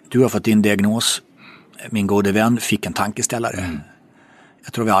 Du har fått din diagnos. Min gode vän fick en tankeställare.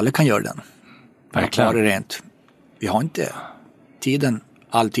 Jag tror vi alla kan göra den. Verkligen. Det rent. Vi har inte tiden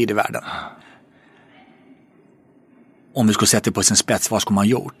alltid i världen. Om vi skulle sätta det på sin spets, vad skulle man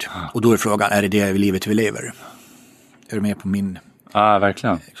gjort? Och då är frågan, är det livet vi lever? Är du med på min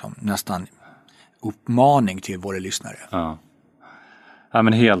verkligen. Liksom, nästan uppmaning till våra lyssnare? Ja,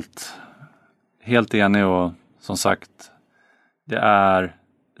 men helt enig, och som sagt,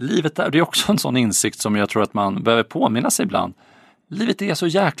 livet det är också en sån insikt som jag tror att man behöver påminna sig ibland. Livet är så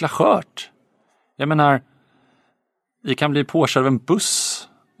jäkla skört. Jag menar, vi kan bli påkörda av en buss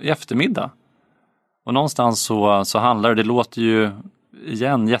i eftermiddag. Och någonstans så handlar det låter ju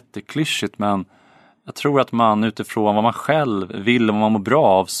igen jätteklyschigt, men jag tror att man utifrån vad man själv vill och vad man mår bra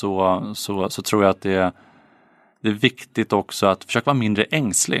av så tror jag att det är viktigt också att försöka vara mindre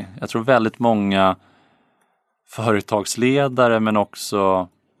ängslig. Jag tror väldigt många företagsledare men också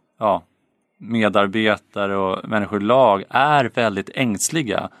medarbetare och människor i lag är väldigt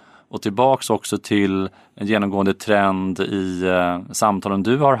ängsliga. Och tillbaks också till en genomgående trend i samtalen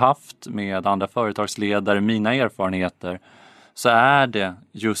du har haft med andra företagsledare, mina erfarenheter, så är det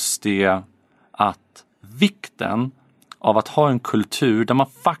just det att vikten av att ha en kultur där man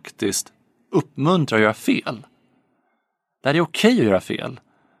faktiskt uppmuntrar att göra fel. Där det är okej att göra fel.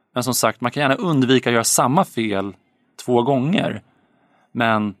 Men som sagt, man kan gärna undvika att göra samma fel 2 gånger.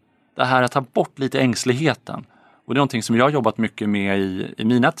 Men det här att ta bort lite ängsligheten. Och det är någonting som jag har jobbat mycket med i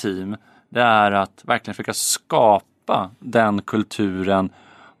mina team. Det är att verkligen försöka skapa den kulturen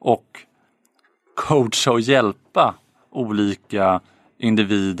och coacha och hjälpa olika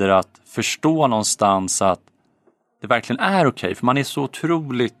individer att förstå någonstans att det verkligen är okej. För man är så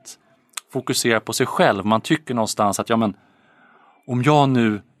otroligt fokuserad på sig själv. Man tycker någonstans att om jag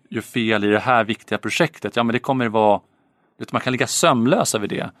nu gör fel i det här viktiga projektet, men det kommer att vara, man kan ligga sömnlös över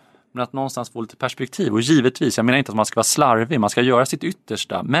det. Men att någonstans få lite perspektiv. Och givetvis, jag menar inte att man ska vara slarvig. Man ska göra sitt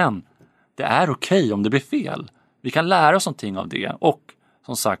yttersta. Men det är okej om det blir fel. Vi kan lära oss någonting av det. Och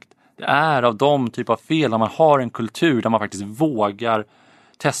som sagt, det är av de typ av fel när man har en kultur där man faktiskt vågar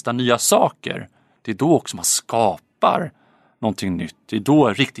testa nya saker. Det är då också man skapar någonting nytt. Det är då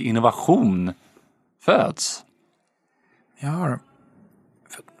riktig innovation föds. Ja,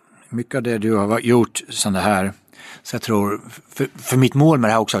 mycket av det du har gjort sådana här. Så jag tror, för mitt mål med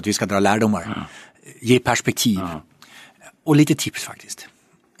det här också att vi ska dra lärdomar. Ge perspektiv. Och lite tips faktiskt.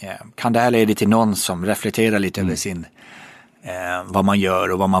 Kan det här leda till någon som reflekterar lite över sin vad man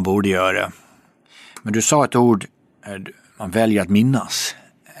gör och vad man borde göra. Men du sa ett ord, man väljer att minnas.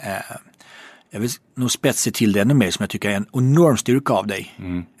 Jag vill nog spetsa till det ännu mer som jag tycker är en enorm styrka av dig.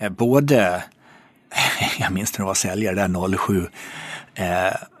 Både, jag minns när du var säljare där 07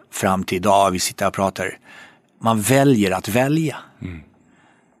 fram till idag, vi sitter och pratar. Man väljer att välja.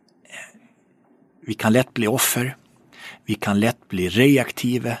 Vi kan lätt bli offer. Vi kan lätt bli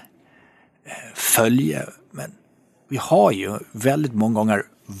reaktiva. Följa. Men vi har ju väldigt många gånger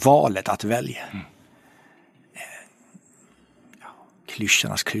valet att välja.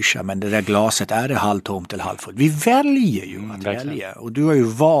 Klyschornas klyscha, men det där glaset, är det halvtomt eller halvfullt? Vi väljer ju att välja. Och du har ju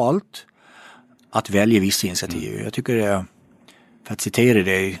valt att välja vissa initiativ. Jag tycker, för att citera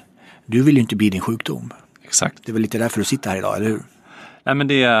dig, du vill ju inte bli din sjukdom. Exakt. Det är väl lite därför du sitter här idag, eller hur? Nej, men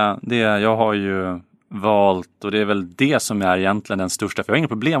jag har ju valt, och det är väl det som är egentligen den största, för jag har inga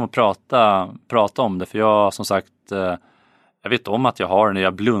problem att prata om det, för jag som sagt, jag vet om att jag har det,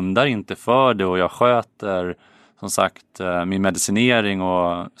 jag blundar inte för det och jag sköter som sagt min medicinering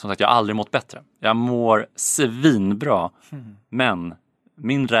och som sagt jag har aldrig mått bättre. Jag mår svinbra, men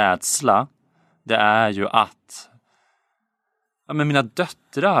min rädsla, det är ju att men mina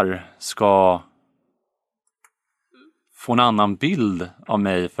döttrar ska få en annan bild av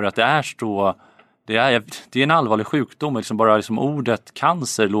mig, för att det är en allvarlig sjukdom. Liksom bara liksom ordet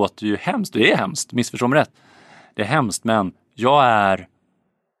cancer låter ju hemskt. Det är hemskt, missförstå mig rätt. Det är hemskt, men jag är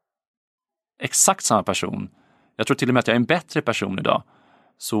exakt samma person. Jag tror till och med att jag är en bättre person idag.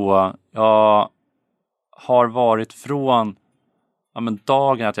 Så jag har varit från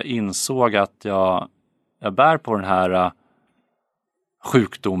dagen att jag insåg att jag bär på den här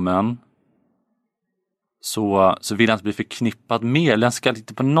sjukdomen, så vill jag inte bli förknippad med. Den ska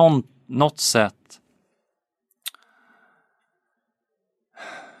inte på något sätt,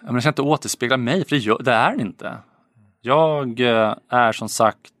 den ska inte återspegla mig, för det är den inte. Jag är som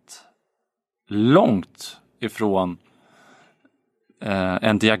sagt långt ifrån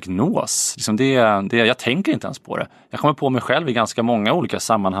en diagnos. Liksom jag tänker inte ens på det. Jag kommer på mig själv i ganska många olika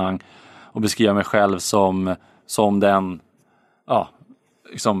sammanhang och beskriver mig själv som den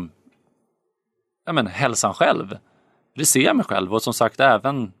hälsan själv. Det ser jag mig själv, och som sagt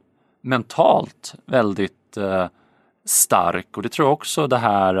även mentalt väldigt stark, och det tror jag också det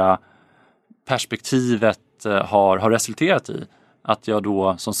här perspektivet har resulterat i att jag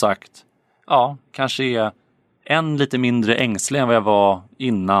då som sagt kanske är en lite mindre ängslig än vad jag var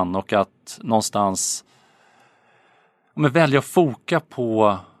innan, och att någonstans välja att foka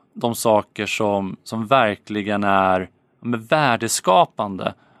på de saker som verkligen är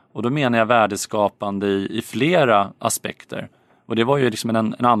värdeskapande. Och då menar jag värdeskapande i flera aspekter. Och det var ju liksom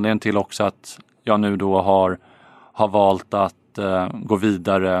en anledning till också att jag nu då har valt att gå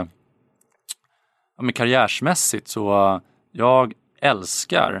vidare karriärsmässigt. Så jag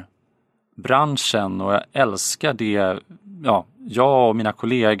älskar branschen, och jag älskar det jag och mina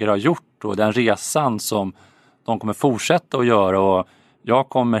kollegor har gjort, och den resan som de kommer fortsätta att göra, och jag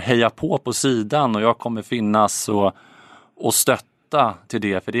kommer heja på sidan, och jag kommer finnas och stötta till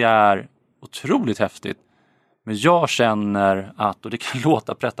det, för det är otroligt häftigt. Men jag känner att, och det kan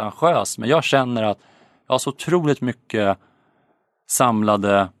låta pretentiöst, men jag känner att jag har så otroligt mycket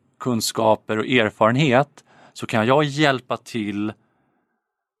samlade kunskaper och erfarenhet, så kan jag hjälpa till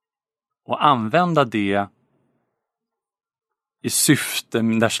och använda det i syfte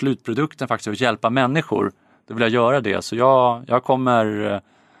där slutprodukten faktiskt är att hjälpa människor. Då vill jag göra det. Så jag kommer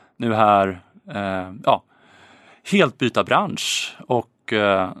nu här helt byta bransch, och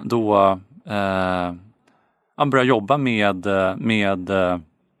då börja jobba med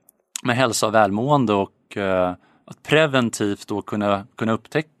hälsa och välmående, och att preventivt då kunna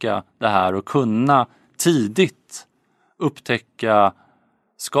upptäcka det här och kunna tidigt upptäcka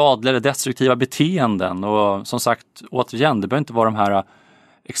skadliga eller destruktiva beteenden. Och som sagt, återigen, det behöver inte vara de här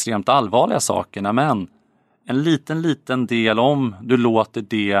extremt allvarliga sakerna, men en liten del, om du låter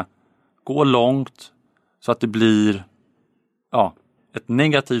det gå långt så att det blir ett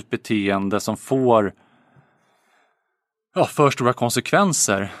negativt beteende som får för stora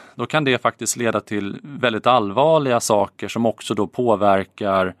konsekvenser, då kan det faktiskt leda till väldigt allvarliga saker som också då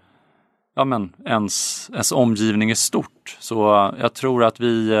påverkar ens omgivning i stort. Så jag tror att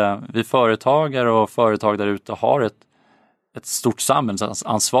vi företagare och företag där ute har ett stort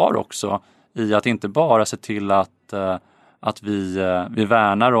samhällsansvar också, i att inte bara se till att vi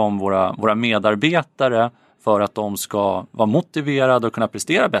värnar om våra medarbetare för att de ska vara motiverade och kunna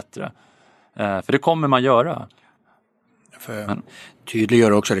prestera bättre. För det kommer man göra.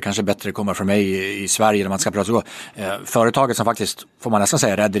 Tydliggör också, det kanske bättre kommer från mig i Sverige när man ska prata så. Företaget som faktiskt, får man nästan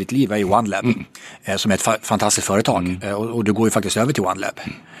säga, räddar ditt liv är ju OneLab, som är ett fantastiskt företag. Och du går ju faktiskt över till OneLab.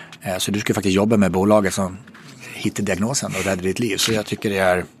 Så du ska faktiskt jobba med bolaget som hittar diagnosen och räddar ditt liv. Så jag tycker det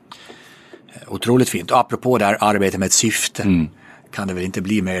är otroligt fint. Och apropå det här arbetet med ett syfte, kan det väl inte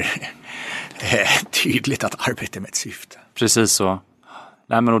bli mer tydligt att arbeta med ett syfte. Precis så.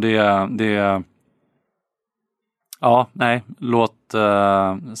 Nej, men och det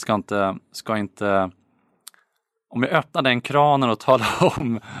ska inte, om jag öppnar den kranen och talar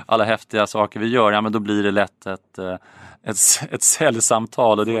om alla häftiga saker vi gör, men då blir det lätt ett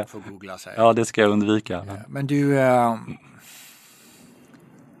säljsamtal, och det får googla sig. Ja, det ska jag undvika. Ja, men du,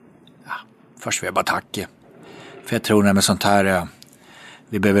 först vill jag bara tacka, för jag tror med sånt här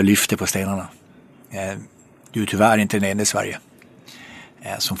vi behöver lyfta på stenarna. Du är tyvärr inte den enda i Sverige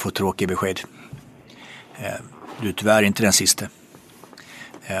som får tråkiga besked. Du är tyvärr inte den sista.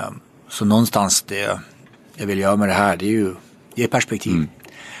 Så någonstans det jag vill göra med det här, det är ju ge perspektiv.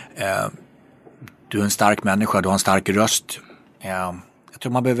 Du är en stark människa, du har en stark röst. Jag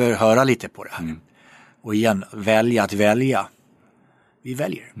tror man behöver höra lite på det här. Och igen, välja att välja. Vi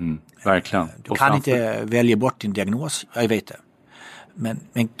väljer. Verkligen. Du kan inte välja bort din diagnos, jag vet det. Men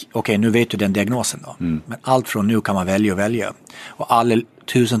okej, nu vet du den diagnosen då. Men allt från nu kan man välja. Och alla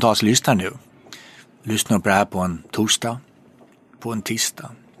tusentals lyssnar nu. Lyssnar på det här på en torsdag, på en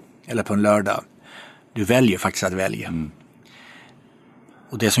tisdag eller på en lördag. Du väljer faktiskt att välja.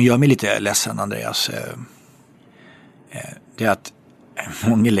 Och det som gör mig lite ledsen, Andreas, det är att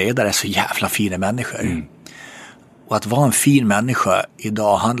många ledare är så jävla fina människor. Och att vara en fin människa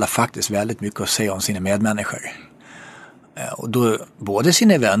idag handlar faktiskt väldigt mycket om att säga om sina medmänniskor. Och då både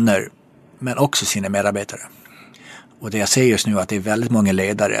sina vänner men också sina medarbetare. Och det jag säger just nu är att det är väldigt många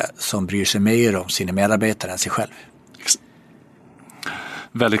ledare som bryr sig mer om sina medarbetare än sig själv.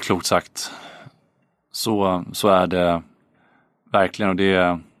 Väldigt klokt sagt. Så är det verkligen, och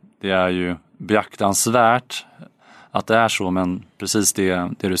det är ju beaktansvärt att det är så, men precis det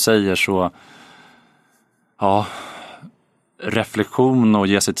du säger, så ja, reflektion och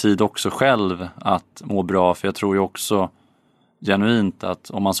ge sig tid också själv att må bra. För jag tror ju också genuint att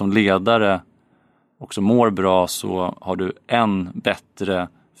om man som ledare också mår bra, så har du än bättre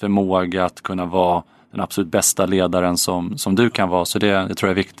förmåga att kunna vara den absolut bästa ledaren som du kan vara. Så det tror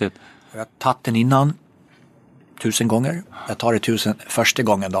jag är viktigt. Jag har tagit den innan 1000 gånger. Jag tar det 1001:a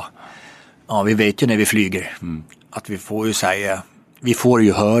gången då. Ja, vi vet ju när vi flyger att vi får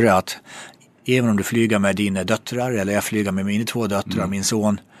ju höra att även om du flyger med dina döttrar eller jag flyger med mina 2 döttrar och min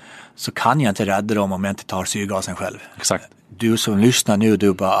son, så kan jag inte rädda dem om jag inte tar syrgasen själv. Exakt. Du som lyssnar nu,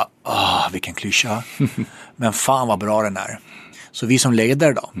 du bara, vilken klyscha. Men fan vad bra den är. Så vi som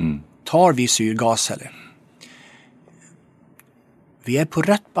ledare då, tar vi syrgas eller? Vi är på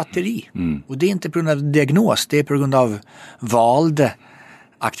rätt batteri. Och det är inte på grund av diagnos, det är på grund av valda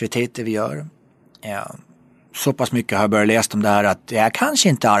aktiviteter vi gör. Så pass mycket har jag börjat läsa om det här att det är kanske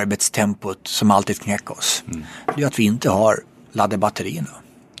inte arbetstempot som alltid knäcker oss. Det är att vi inte har laddat batterierna.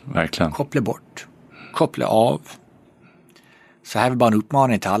 Verkligen. Koppla bort, koppla av. Så här är bara en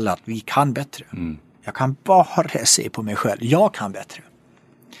uppmaning till alla att vi kan bättre. Jag kan bara se på mig själv. Jag kan bättre.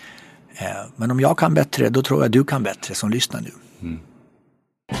 Men om jag kan bättre, då tror jag du kan bättre som lyssnar nu.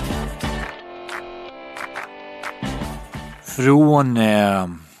 Från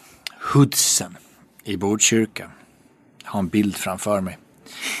Hudson i Botkyrka. Jag har en bild framför mig.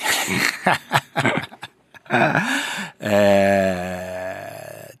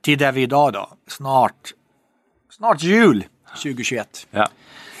 Till där vi idag då. Snart jul 2021. Ja.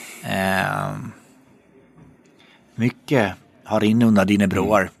 Mycket har in under dina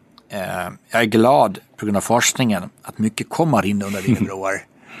broar. Jag är glad på grund av forskningen att mycket kommer in under dina broar.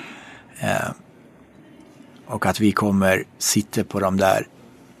 Och att vi kommer sitta på de där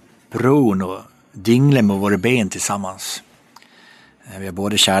bron och dingla med våra ben tillsammans. Vi har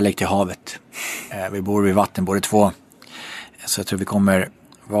både kärlek till havet. Vi bor vid vatten båda två. Så jag tror vi kommer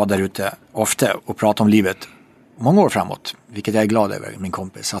vara där ute ofta och prata om livet många år framåt. Vilket jag är glad över, min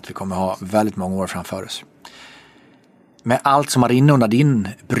kompis. Att vi kommer ha väldigt många år framför oss. Med allt som har inne under din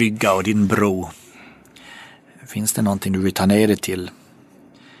brygga och din bro. Finns det någonting du vill ta ner dig till?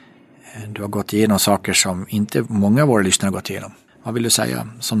 Du har gått igenom saker som inte många av våra lyssnare har gått igenom. Vad vill du säga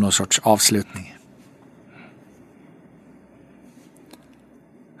som någon sorts avslutning?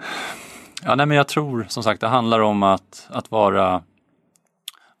 Ja, nej, men jag tror som sagt det handlar om att vara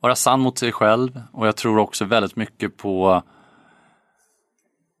sann mot sig själv. Och jag tror också väldigt mycket på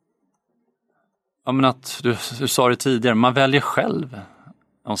att du sa det tidigare, man väljer själv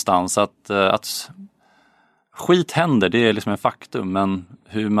någonstans att skit händer, det är liksom en faktum, men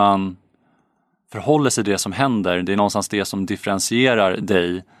hur man förhåller sig till det som händer, det är någonstans det som differentierar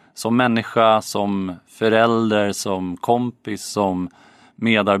dig som människa, som förälder, som kompis, som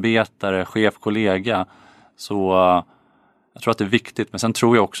medarbetare, chef, kollega. Så jag tror att det är viktigt, men sen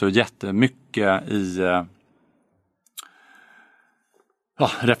tror jag också jättemycket i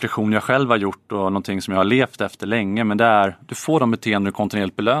reflektion jag själv har gjort och någonting som jag har levt efter länge, men det är du får de beteenden du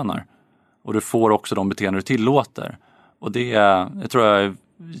kontinuerligt belönar och du får också de beteenden du tillåter. Och jag tror jag är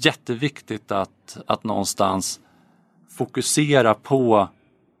jätteviktigt att någonstans fokusera på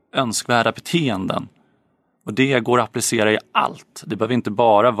önskvärda beteenden. Och det går att applicera i allt. Det behöver inte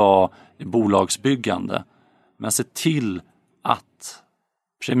bara vara i bolagsbyggande, men se till att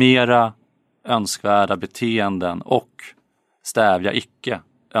premiera önskvärda beteenden och stävja icke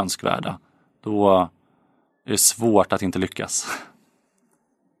önskvärda. Då är det svårt att inte lyckas.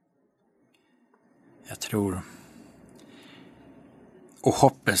 Jag tror och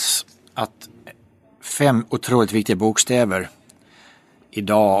hoppas att 5 otroligt viktiga bokstäver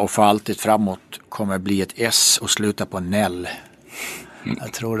idag och för alltid framåt kommer bli ett S och sluta på en L.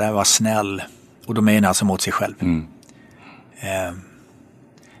 Jag tror det var snäll. Och då menar alltså mot sig själv.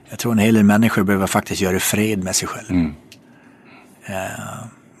 Jag tror en hel del människor behöver faktiskt göra fred med sig själv.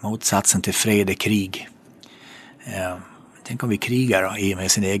 Motsatsen till fred är krig. Tänk om vi krigar då,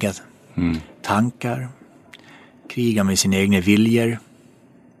 med sin egen tankar. Krigar med sina egna viljor.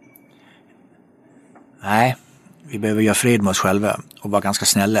 Nej, vi behöver göra fred med oss själva och vara ganska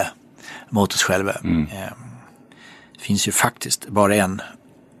snälla mot oss själva. Det finns ju faktiskt bara en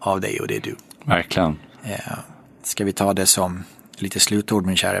av dig och det är du. Verkligen. Ska vi ta det som lite slutord,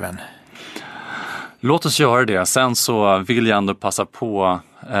 min kära vän? Låt oss göra det. Sen så vill jag ändå passa på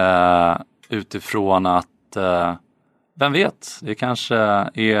utifrån att vem vet, det kanske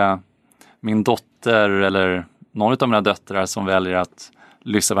är min dotter eller någon av mina döttrar som väljer att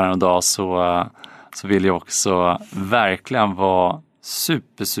lyssna varje dag, så vill jag också verkligen vara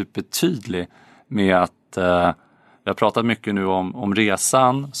super tydlig med att vi har pratat mycket nu om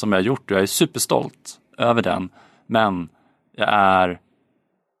resan som jag har gjort och jag är superstolt över den, men jag är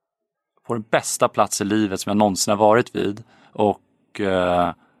på den bästa plats i livet som jag någonsin har varit vid, och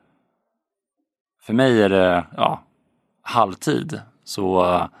för mig är det halvtid,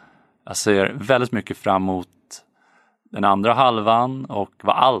 så jag ser väldigt mycket fram emot den andra halvan och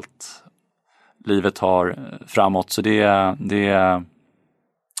vad allt livet har framåt. Så jag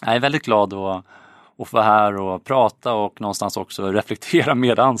är väldigt glad att få vara här och prata och någonstans också reflektera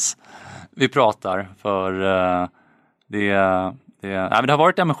medans vi pratar, för det har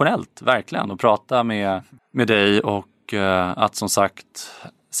varit emotionellt verkligen att prata med dig, och att som sagt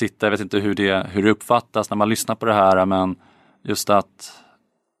sitta, jag vet inte hur det uppfattas när man lyssnar på det här, men just att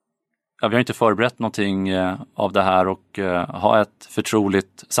vi har inte förberett någonting av det här, och ha ett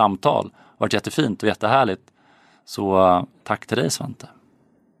förtroligt samtal har varit jättefint och jättehärligt. Så tack till dig, Svante.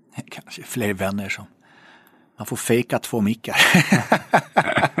 Kanske fler vänner som man får fejka 2 mickar.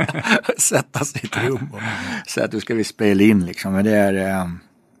 Sätta sig i ett rum och säga att du ska vi spela in liksom. Men det är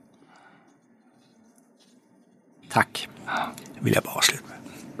tack. Det vill jag bara avsluta med.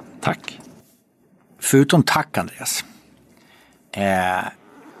 Tack. Förutom tack, Andreas.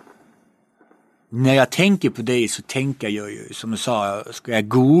 När jag tänker på dig så tänker jag ju, som du sa, ska jag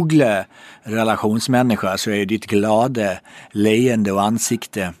googla relationsmänniska så är det ditt glada leende och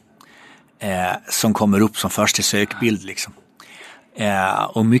ansikte som kommer upp som första sökbild liksom.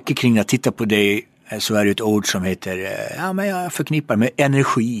 Och mycket kring att titta på dig så är det ett ord som heter, men jag förknippar med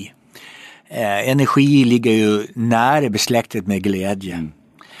energi. Energi ligger ju nära besläktet med glädje.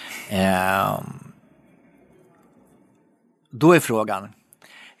 Då är frågan,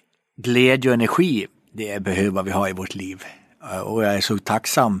 glädje och energi, det behöver vi ha i vårt liv. Och jag är så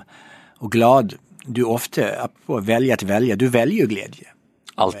tacksam och glad. Du ofta på att välja, du väljer glädje.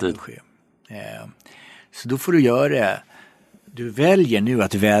 Alltid. Så då får du göra, du väljer nu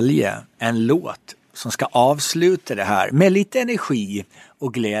att välja en låt som ska avsluta det här med lite energi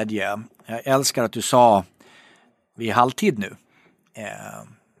och glädje. Jag älskar att du sa, vi är halvtid nu.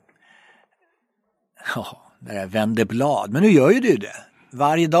 Där jag vänder blad. Men nu gör ju du det.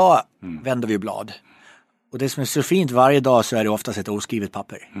 Varje dag vänder vi blad. Och det som är så fint, varje dag så är det oftast ett oskrivet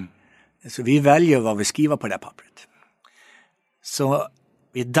papper. Så vi väljer vad vi skriver på det pappret. Så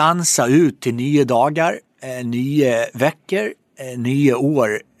vi dansar ut till nya dagar, nya veckor, nya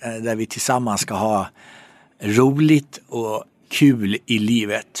år där vi tillsammans ska ha roligt och kul i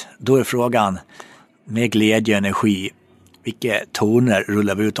livet. Då är frågan, med glädje och energi, vilka toner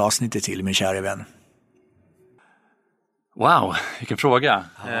rullar vi ut avsnittet till, min kära vän? Wow, vilken fråga.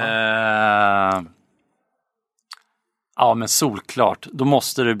 Men solklart. Då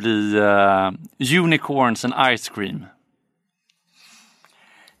måste det bli Unicorns and Ice Cream.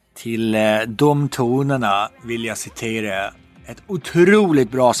 Till de tonerna vill jag citera ett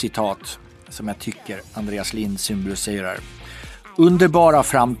otroligt bra citat som jag tycker Andreas Lind symboliserar. Underbara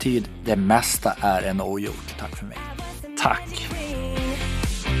framtid, det mesta är en ogjort. Tack för mig. Tack.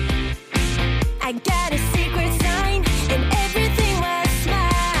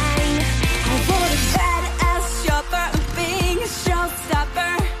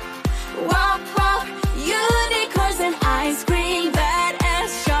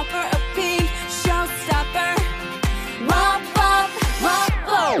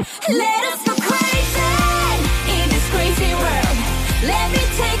 Let